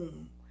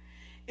room.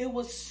 It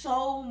was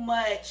so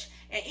much,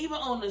 and even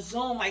on the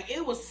Zoom, like,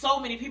 it was so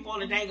many people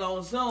on the dang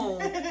on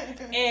Zoom.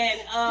 And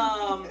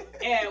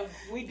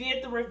we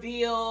did the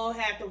reveal,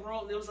 had the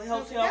room, there was a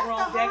hotel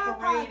room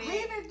decorated.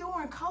 Even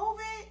during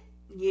COVID?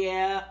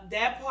 Yeah,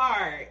 that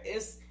part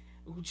is.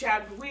 We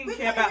didn't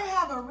care about.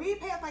 Have a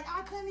repair. Like,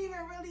 I couldn't even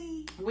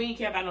really. We didn't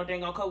care about no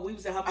dang on COVID. We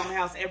was at her mama's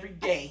house every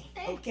day.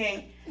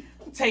 Okay,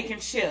 taking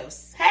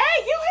shifts.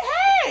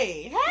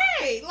 Hey,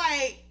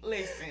 like,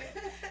 listen.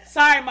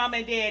 Sorry, mama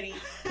and daddy.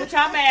 Put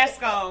your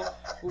mask on.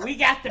 We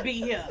got to be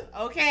here.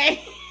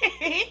 Okay,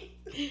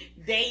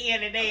 day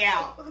in and day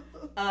out.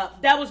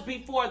 That was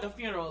before the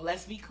funeral.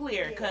 Let's be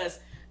clear, because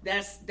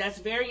that's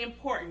very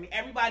important.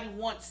 Everybody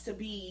wants to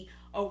be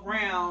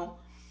around.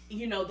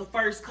 You know, the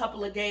first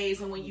couple of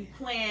days and when you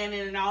plan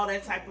and all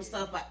that type of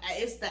stuff, but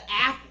it's the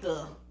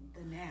after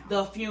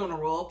the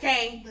funeral,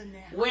 okay?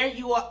 Where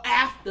you are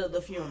after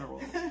the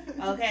funeral,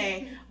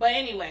 okay? But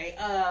anyway,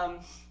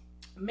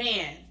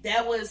 man,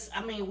 that was,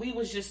 I mean, we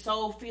was just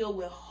so filled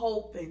with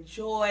hope and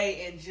joy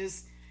and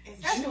just,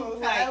 especially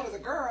when it was a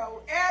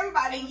girl.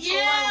 Everybody was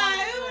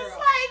was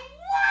like,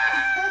 what?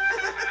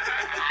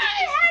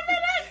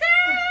 Having a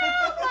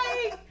girl?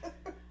 Like,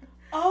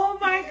 oh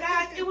my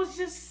God, it was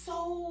just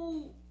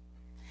so.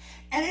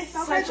 And it's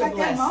so crazy. Like,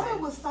 that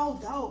moment was so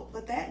dope,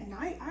 but that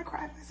night I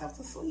cried myself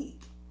to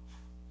sleep.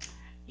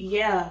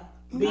 Yeah,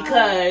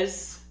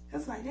 because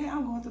it's like, damn,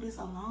 I'm going through this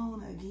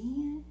alone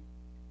again.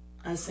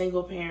 A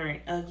single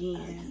parent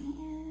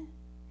again.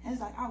 And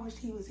it's like, I wish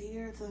he was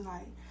here to,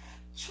 like,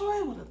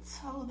 Troy would have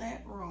told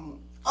that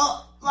room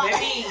up. Like,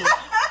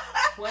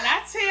 when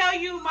I tell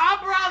you, my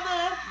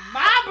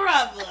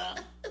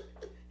brother,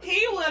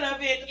 he would have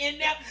been in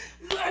that.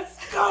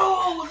 Let's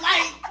go.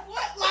 Like,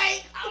 what?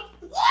 Like,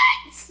 what?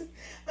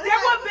 There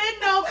would have been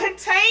no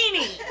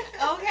containing,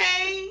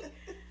 okay?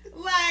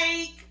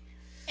 Like,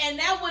 and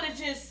that would have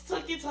just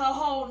took it to a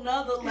whole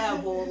nother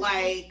level,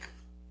 like,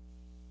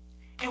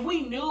 and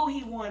we knew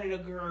he wanted a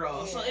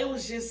girl, so it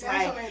was just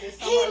like,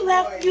 he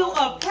left you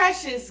a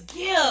precious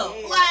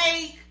gift,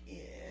 like,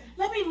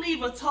 let me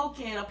leave a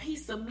token, a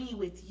piece of me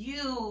with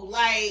you,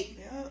 like,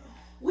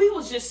 we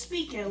was just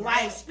speaking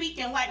life,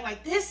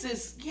 like, this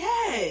is,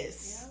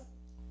 yes.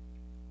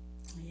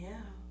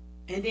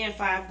 And then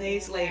 5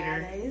 days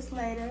later. 5 days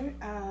later,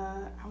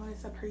 I went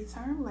into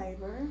preterm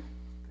labor.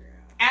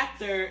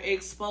 After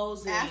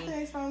exposing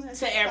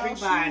to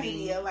everybody.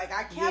 Media, like,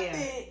 I kept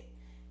it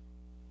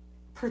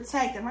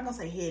protected. I'm not going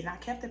to say hidden. I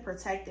kept it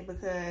protected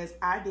because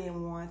I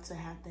didn't want to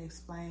have to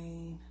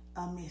explain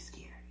a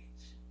miscarriage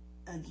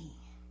again.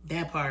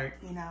 That part.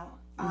 You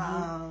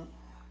know?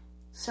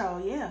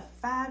 So,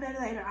 5 days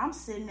later, I'm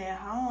sitting at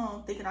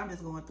home thinking I'm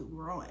just going through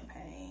growing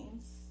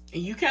pains.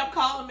 And you kept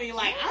calling me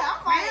like, I'm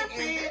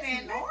cramping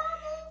and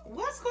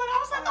what's going on? I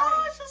was like,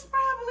 oh, it's just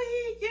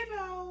probably,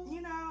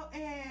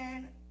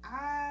 and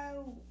I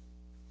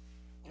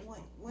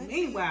went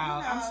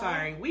meanwhile, I'm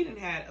sorry, we done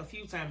had a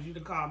few times you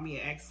done called me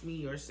and asked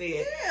me or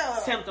said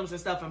symptoms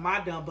and stuff in my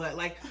dumb butt.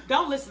 Like,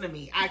 don't listen to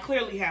me. I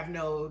clearly have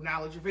no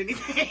knowledge of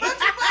anything. But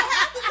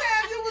half the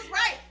time you was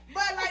right.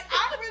 But, like,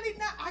 I'm really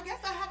not, I guess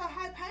I have a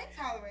high pain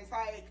tolerance.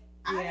 Like,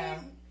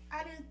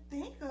 I didn't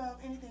think of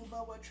anything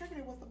but what triggered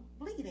it was the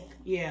bleeding.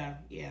 Yeah.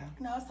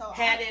 No, so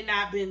had it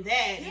not been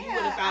that, you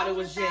would have thought it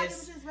was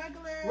just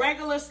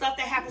regular stuff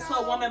that happens to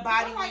a woman's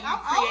body when you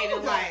create a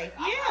life.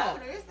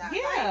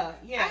 Yeah.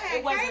 I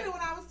had Kendra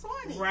when I was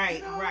 20. Right.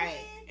 You know what I mean?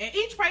 And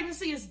each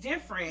pregnancy is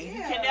different. You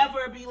can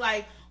never be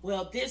like,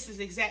 well, this is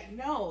exact.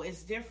 No,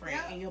 it's different,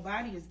 and your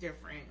body is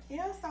different.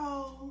 Yeah.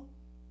 So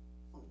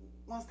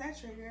once that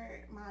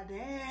triggered, my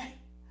dad.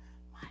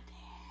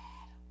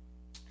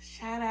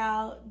 Shout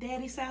out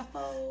Daddy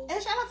Sappho.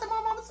 And shout out to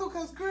my mama too,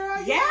 because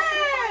girl,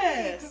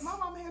 yes, because my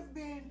mama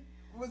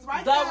was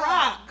right the there.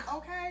 Rock,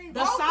 okay,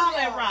 the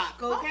solid rock,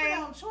 okay. Both of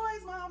them,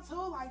 Troy's mom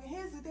too, like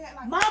his and that,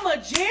 like Mama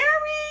Jerry.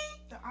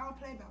 I don't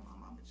play about my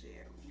Mama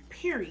Jerry.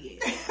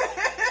 Period.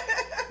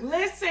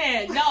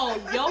 Listen, no,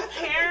 your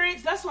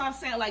parents. That's what I'm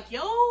saying. Like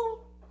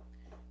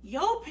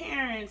your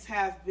parents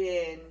have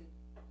been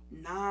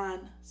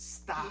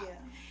non-stop. Yeah.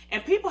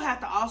 And people have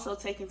to also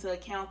take into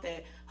account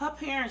that her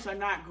parents are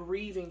not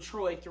grieving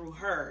Troy through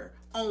her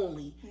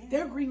only. Yeah.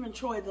 They're grieving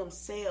Troy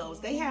themselves.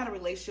 Mm-hmm. They had a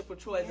relationship with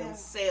Troy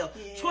themselves.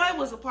 Yeah. Troy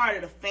was a part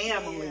of the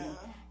family. Yeah.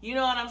 You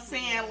know what I'm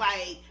saying? Yeah.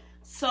 Like,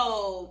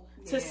 so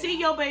to see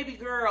your baby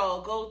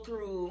girl go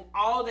through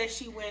all that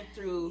she went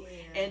through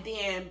and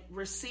then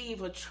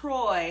receive a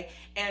Troy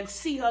and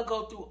see her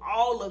go through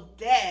all of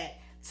that,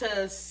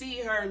 to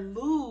see her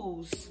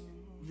lose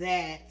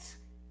that.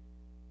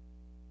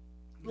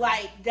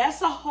 Like,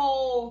 that's a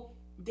whole,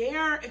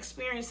 they're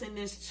experiencing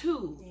this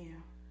too. Yeah.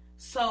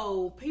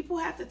 So people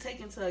have to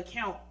take into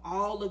account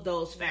all of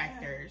those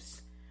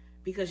factors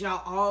because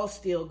y'all all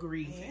still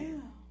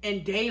grieving.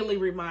 and daily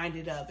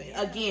reminded of it.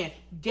 Yeah. Again,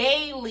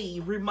 daily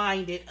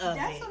reminded of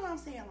That's it. That's what I'm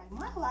saying. Like,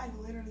 my life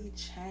literally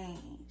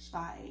changed.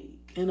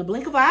 Like, in a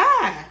blink of an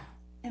eye.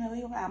 In a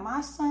blink of an eye.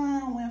 My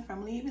son went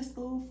from leaving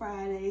school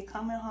Friday,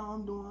 coming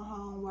home, doing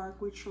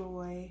homework with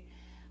Troy,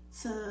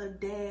 to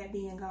dad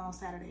being gone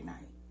Saturday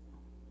night.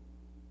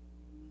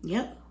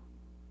 Yep.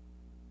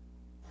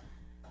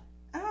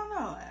 I don't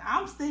know.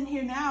 I'm sitting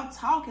here now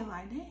talking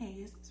like, dang,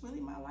 is this really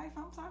my life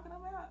I'm talking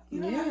about? You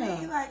know what I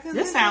mean? Like,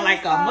 this sounds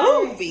like a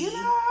movie. You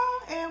know?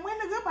 And when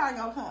the goodbye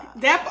gonna come?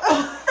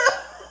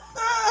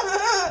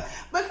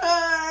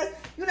 Because,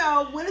 you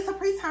know, when it's a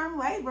preterm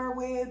labor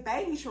with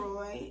baby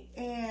Troy,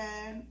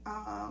 and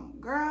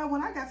girl,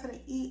 when I got to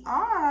the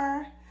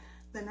ER,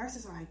 the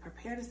nurses were like,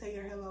 prepare to say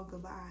your hello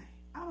goodbye.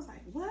 I was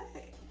like, what?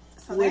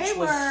 So they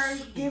were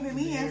giving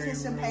me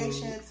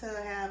anticipation to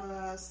have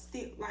a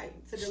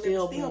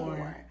deliver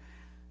stillborn.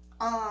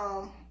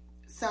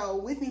 So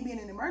with me being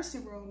in the emergency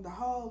room, the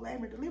whole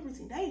labor delivery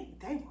team,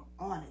 they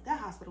were on it. That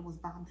hospital was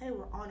bombed. They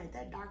were on it.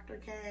 That doctor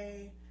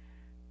came,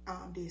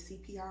 did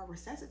CPR,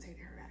 resuscitated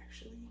her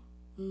actually.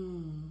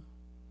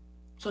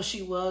 So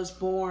she was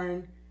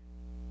born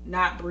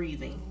not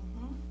breathing.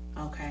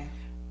 Mm-hmm. Okay.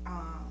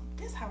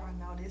 This is how I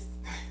know this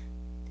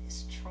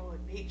Troy,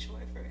 big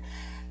Troy for it.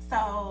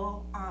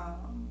 So,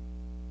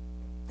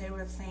 they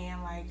were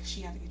saying, like,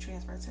 she had to get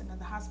transferred to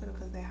another hospital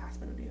because that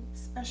hospital did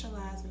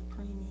specialize with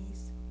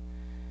preemies.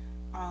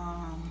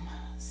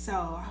 So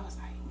I was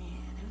like,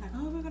 man, they were like,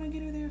 oh, we're going to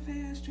get her there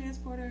fast,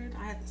 transport her.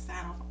 I had to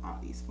sign off on all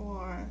these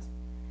forms.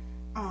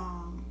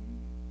 I'm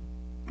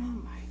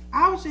like,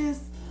 I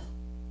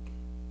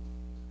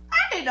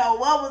didn't know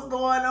what was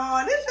going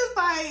on. It's just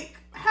like,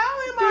 how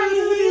am I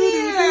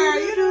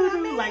here? You know what I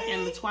mean? Like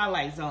in the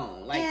Twilight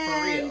Zone, like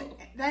for real.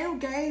 They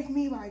gave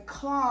me like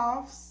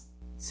cloths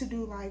to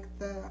do like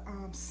the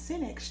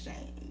sin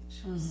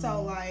exchange. Mm-hmm.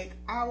 So like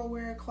I would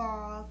wear a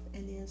cloth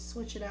and then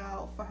switch it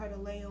out for her to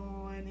lay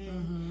on,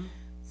 and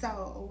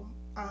so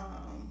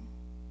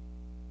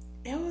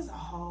it was a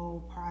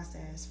whole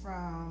process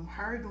from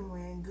her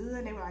doing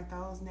good. They were like,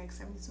 those next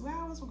 72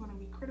 hours were going to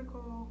be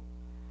critical,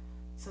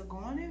 to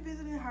going and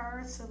visiting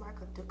her to like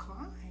a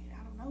decline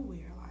out of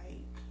nowhere.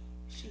 Like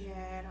she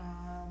had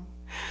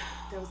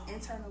there was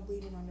internal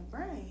bleeding on the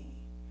brain.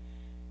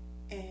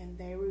 And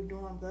they were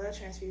doing blood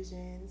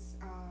transfusions.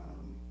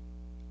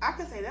 I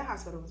could say that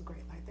hospital was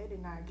great. Like, they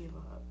did not give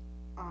up.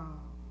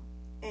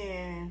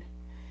 And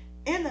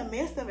in the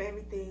midst of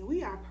everything,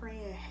 we are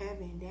praying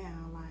heaven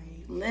down.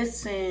 Like,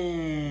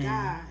 listen,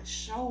 God,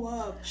 show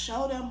up.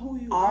 Show them who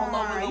you are. All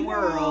over the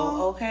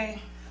world,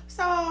 okay?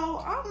 So,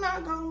 I'm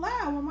not going to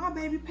lie. When my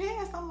baby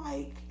passed, I'm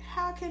like,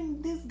 how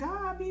can this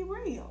God be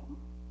real?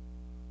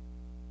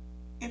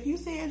 If you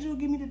said you'll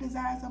give me the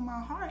desires of my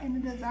heart, and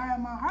the desire of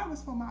my heart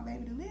was for my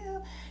baby to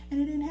live,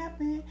 and it didn't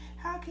happen,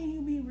 how can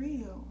you be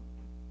real?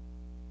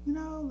 You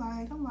know,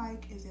 like, I'm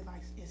like, is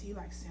he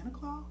like Santa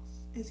Claus?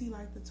 Is he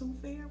like the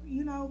Tooth Fairy?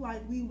 You know,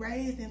 like, we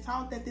raised and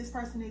taught that this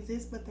person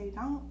exists, but they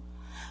don't.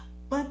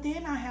 But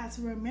then I had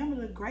to remember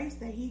the grace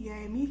that he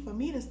gave me for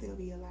me to still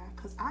be alive,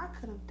 because I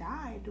could have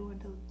died during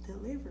the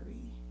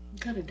delivery. You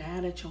could have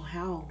died at your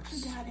house. I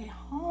could have died at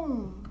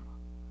home.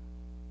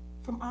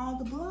 From all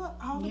the blood,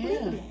 all the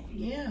bleeding.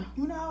 Yeah.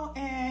 You know,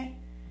 and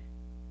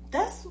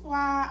that's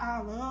why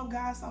I love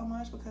God so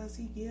much, because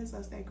he gives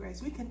us that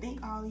grace. We can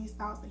think all these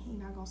thoughts and he's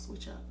not going to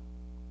switch up.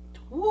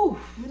 Ooh.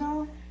 You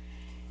know?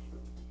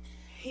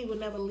 He will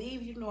never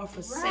leave you nor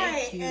forsake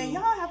right. you. And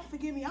y'all have to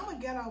forgive me. I'm a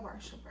ghetto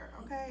worshiper,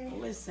 okay?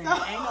 Listen,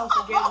 ain't no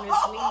forgiveness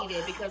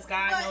needed, because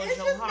God knows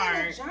your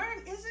heart. It's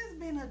just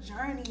been a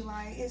journey.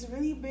 Like, it's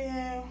really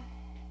been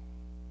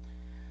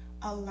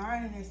a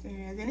learning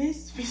experience. And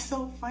it's been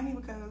so funny,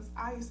 because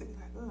I used to be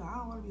like, oh, I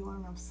don't want to be one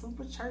of them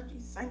super churchy,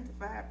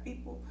 sanctified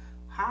people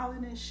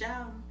hollering and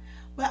shouting.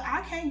 But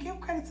I can't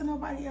give credit to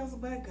nobody else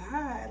but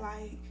God.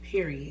 Like,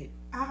 period.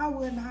 I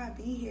would not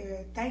be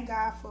here. Thank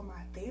God for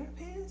my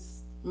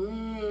therapist.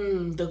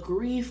 The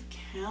grief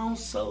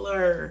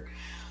counselor.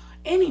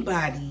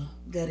 Anybody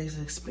that is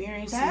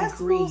experiencing grief. That's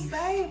who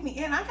saved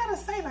me. And I gotta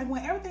say, like,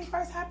 when everything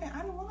first happened,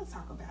 I didn't want to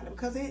talk about it,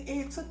 because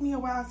it took me a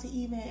while to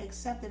even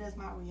accept it as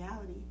my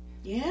reality.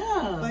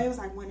 Yeah. But it was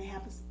like when it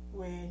happens,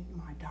 when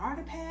my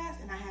daughter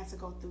passed and I had to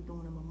go through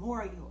doing a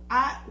memorial.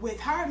 With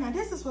her, now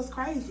this is what's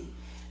crazy.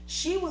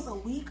 She was a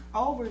week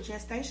over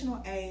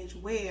gestational age,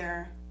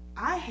 where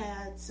I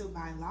had to,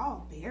 by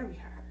law, bury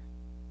her.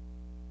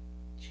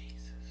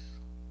 Jesus.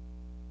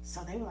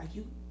 So they were like, if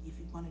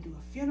you want to do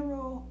a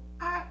funeral,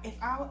 I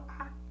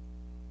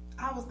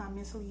was not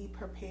mentally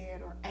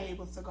prepared or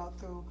able to go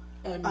through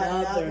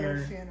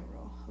another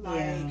funeral. Like,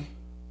 yeah.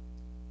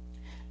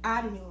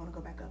 I didn't even want to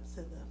go back up to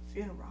the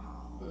funeral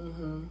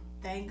home.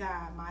 Thank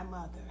God my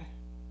mother,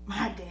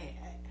 my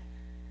dad,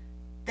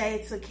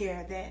 they took care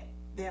of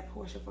that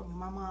portion for me.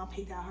 My mom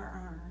picked out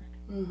her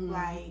urn.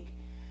 Like,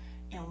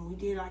 and we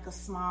did like a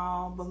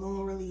small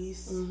balloon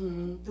release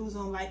through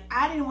Zoom. Like,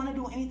 I didn't want to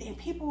do anything.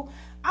 People,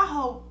 I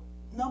hope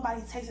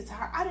nobody takes it to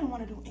heart. I didn't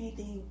want to do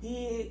anything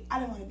big. I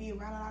didn't want to be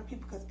around a lot of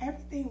people because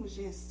everything was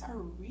just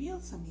so real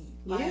to me.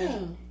 Like,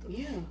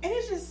 yeah. And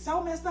it's just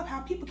so messed up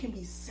how people can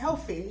be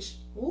selfish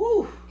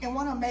and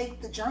want to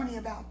make the journey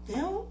about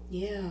them.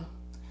 Yeah.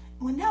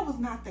 When that was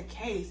not the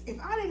case. If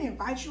I didn't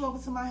invite you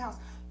over to my house,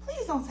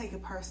 please don't take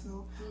it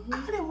personal.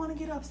 I didn't want to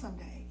get up some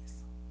days.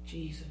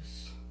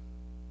 Jesus.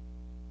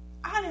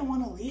 I didn't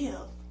want to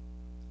live.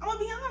 I'm going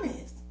to be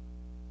honest.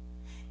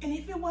 And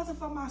if it wasn't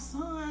for my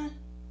son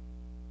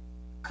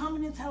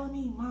coming and telling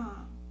me,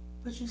 Mom,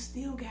 but you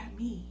still got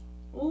me.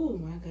 Oh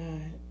my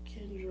God,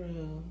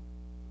 Kendra.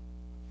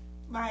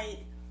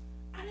 Like,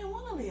 I didn't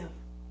want to live.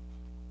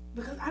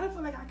 Because I didn't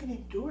feel like I could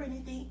endure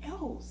anything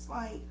else.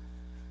 Like,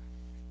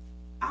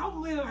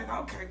 I'm literally like,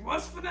 okay,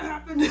 what's gonna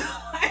happen? Like,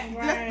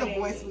 that's the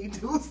voice we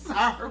do,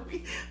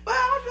 sorry. But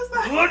I'm just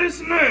like, what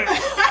is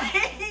next?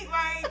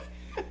 like,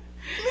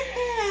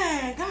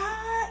 man,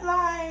 God,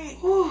 like,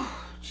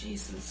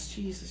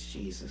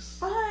 Jesus.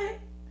 But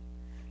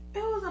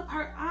it was a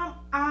part.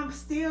 I'm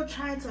still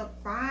trying to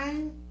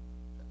find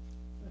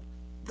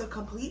the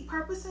complete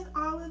purpose in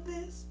all of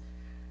this,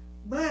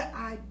 but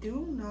I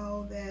do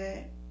know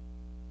that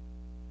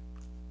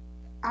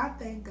I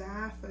thank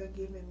God for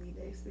giving me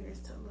the experience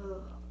to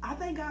love. I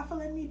thank God for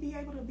letting me be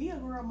able to be a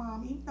girl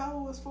mom, even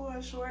though it was for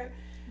a short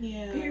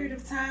period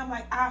of time.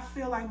 Like, I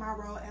feel like my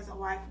role as a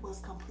wife was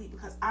complete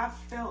because I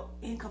felt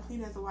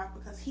incomplete as a wife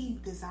because he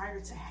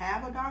desired to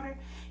have a daughter,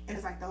 and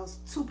it's like those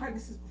 2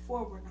 pregnancies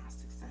before were not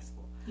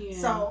successful. Yeah.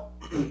 So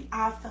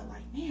I felt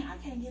like, man, I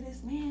can't get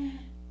this man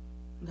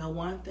the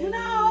one thing, you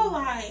know,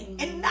 like,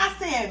 and not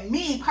saying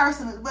me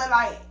personally, but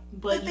like,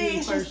 the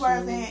things just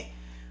wasn't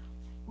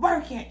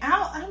working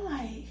out. I'm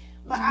like,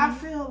 but I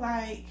feel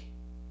like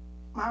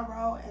my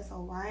role as a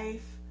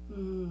wife,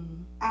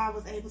 I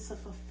was able to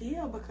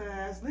fulfill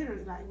because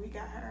literally, like, we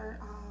got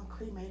her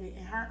cremated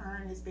and her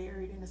urn is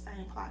buried in the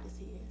same plot as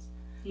his.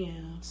 Yeah.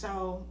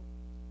 So,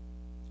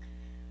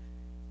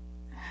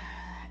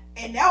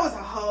 and that was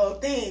a whole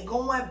thing,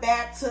 going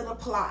back to the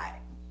plot,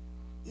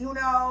 you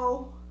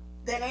know,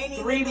 that ain't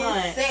even 3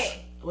 months. been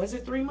set. Was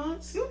it 3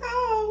 months? You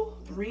know.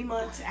 3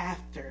 months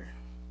after.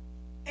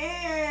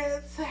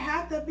 And to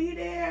have to be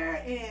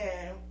there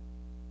and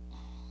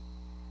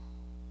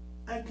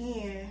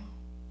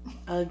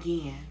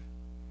again.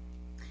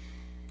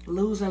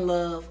 Losing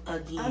love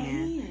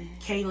again.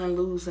 Kaylin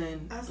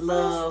losing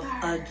love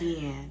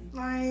again.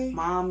 Like,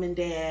 mom and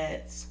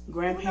dad's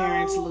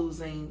grandparents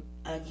losing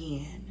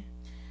again.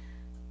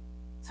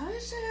 So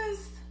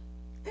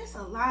it's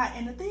a lot.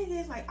 And the thing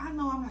is, like, I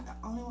know I'm not the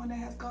only one that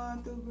has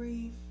gone through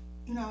grief,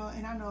 you know,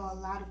 and I know a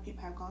lot of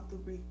people have gone through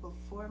grief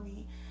before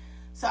me.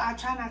 So I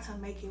try not to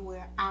make it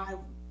where a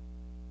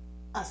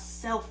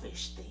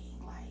selfish thing.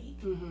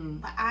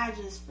 But I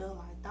just feel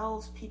like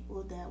those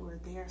people that were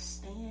there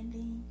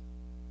standing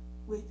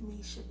with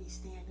me should be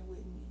standing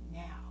with me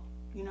now.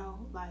 You know,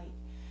 like,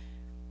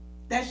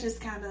 that's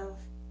just kind of,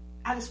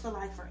 I just feel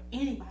like for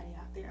anybody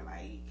out there,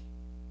 like,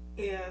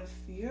 if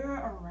you're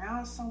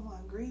around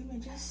someone grieving,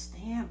 just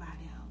stand by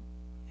them.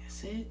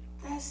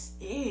 That's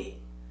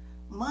it.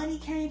 Money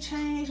can't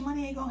change.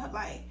 Money ain't gonna help.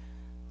 Like,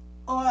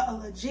 or a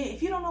legit,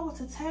 if you don't know what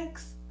to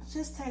text,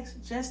 just text,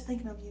 just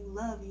thinking of you,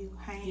 love you,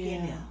 hang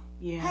in there.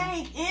 Yeah.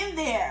 Hang in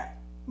there.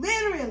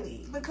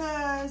 Literally.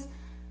 Because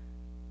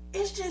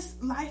it's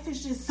just, life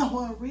is just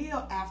so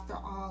unreal after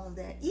all of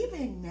that.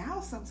 Even now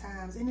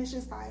sometimes. And it's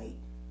just like,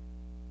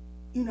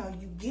 you know,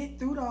 you get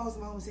through those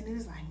moments and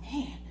it's like,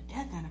 man, the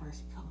death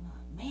anniversary coming up.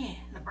 Man,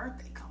 the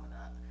birthday coming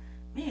up.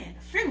 Man,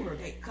 the funeral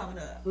date coming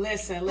up.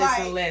 Listen.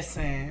 Okay,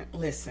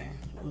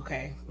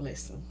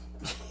 listen.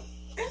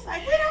 It's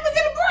like, we're not gonna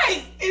get a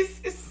break.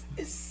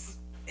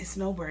 It's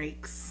no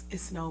breaks.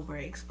 It's no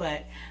breaks.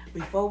 But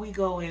before we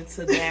go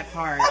into that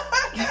part,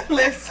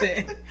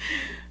 listen.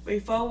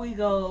 Before we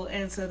go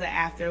into the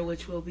after,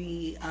 which will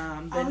be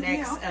the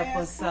next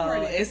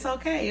episode. It's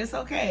okay.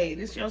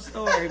 This is your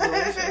story, boo.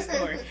 It's your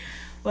story.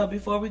 But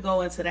before we go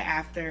into the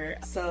after,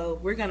 so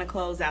we're going to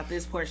close out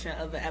this portion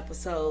of the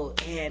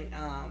episode, and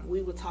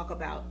we will talk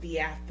about the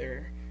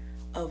after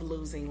of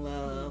losing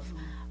love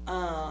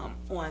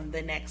on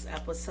the next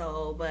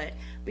episode. But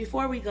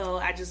before we go,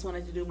 I just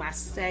wanted to do my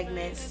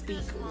segment, Speak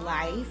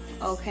Life,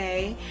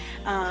 okay?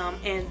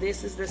 And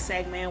this is the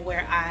segment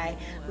where I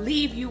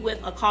leave you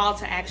with a call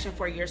to action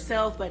for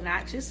yourself, but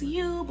not just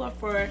you, but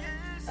for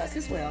us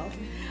as well.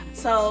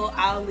 So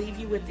I'll leave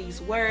you with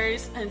these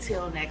words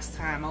until next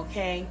time,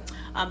 okay?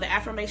 The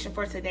affirmation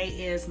for today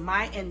is,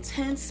 my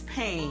intense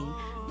pain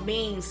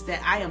means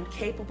that I am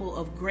capable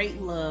of great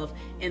love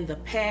in the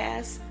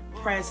past,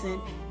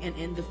 present, and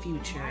in the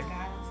future.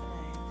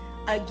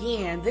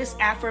 Again, this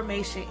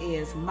affirmation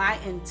is, my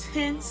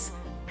intense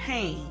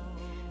pain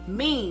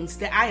means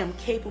that I am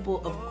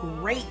capable of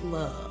great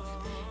love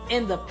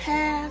in the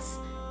past,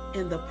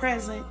 in the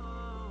present,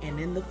 and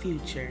in the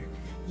future.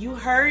 You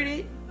heard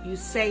it, you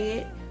say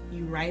it,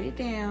 you write it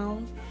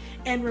down,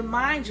 and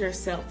remind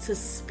yourself to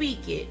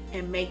speak it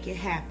and make it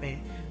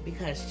happen.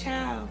 Because,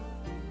 child,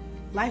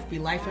 life be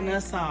lifing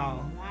us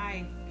all.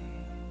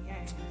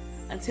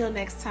 until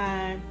next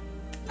time,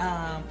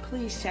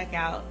 please check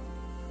out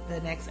the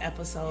next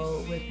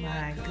episode with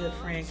my good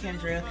friend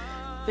Kendra.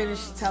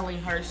 Finish telling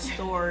her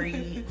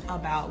story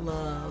about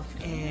love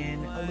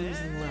and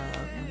losing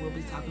love, and we'll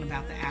be talking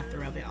about the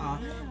after of it all.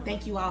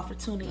 Thank you all for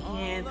tuning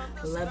in.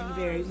 Love you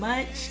very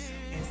much,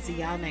 and see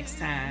y'all next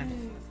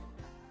time.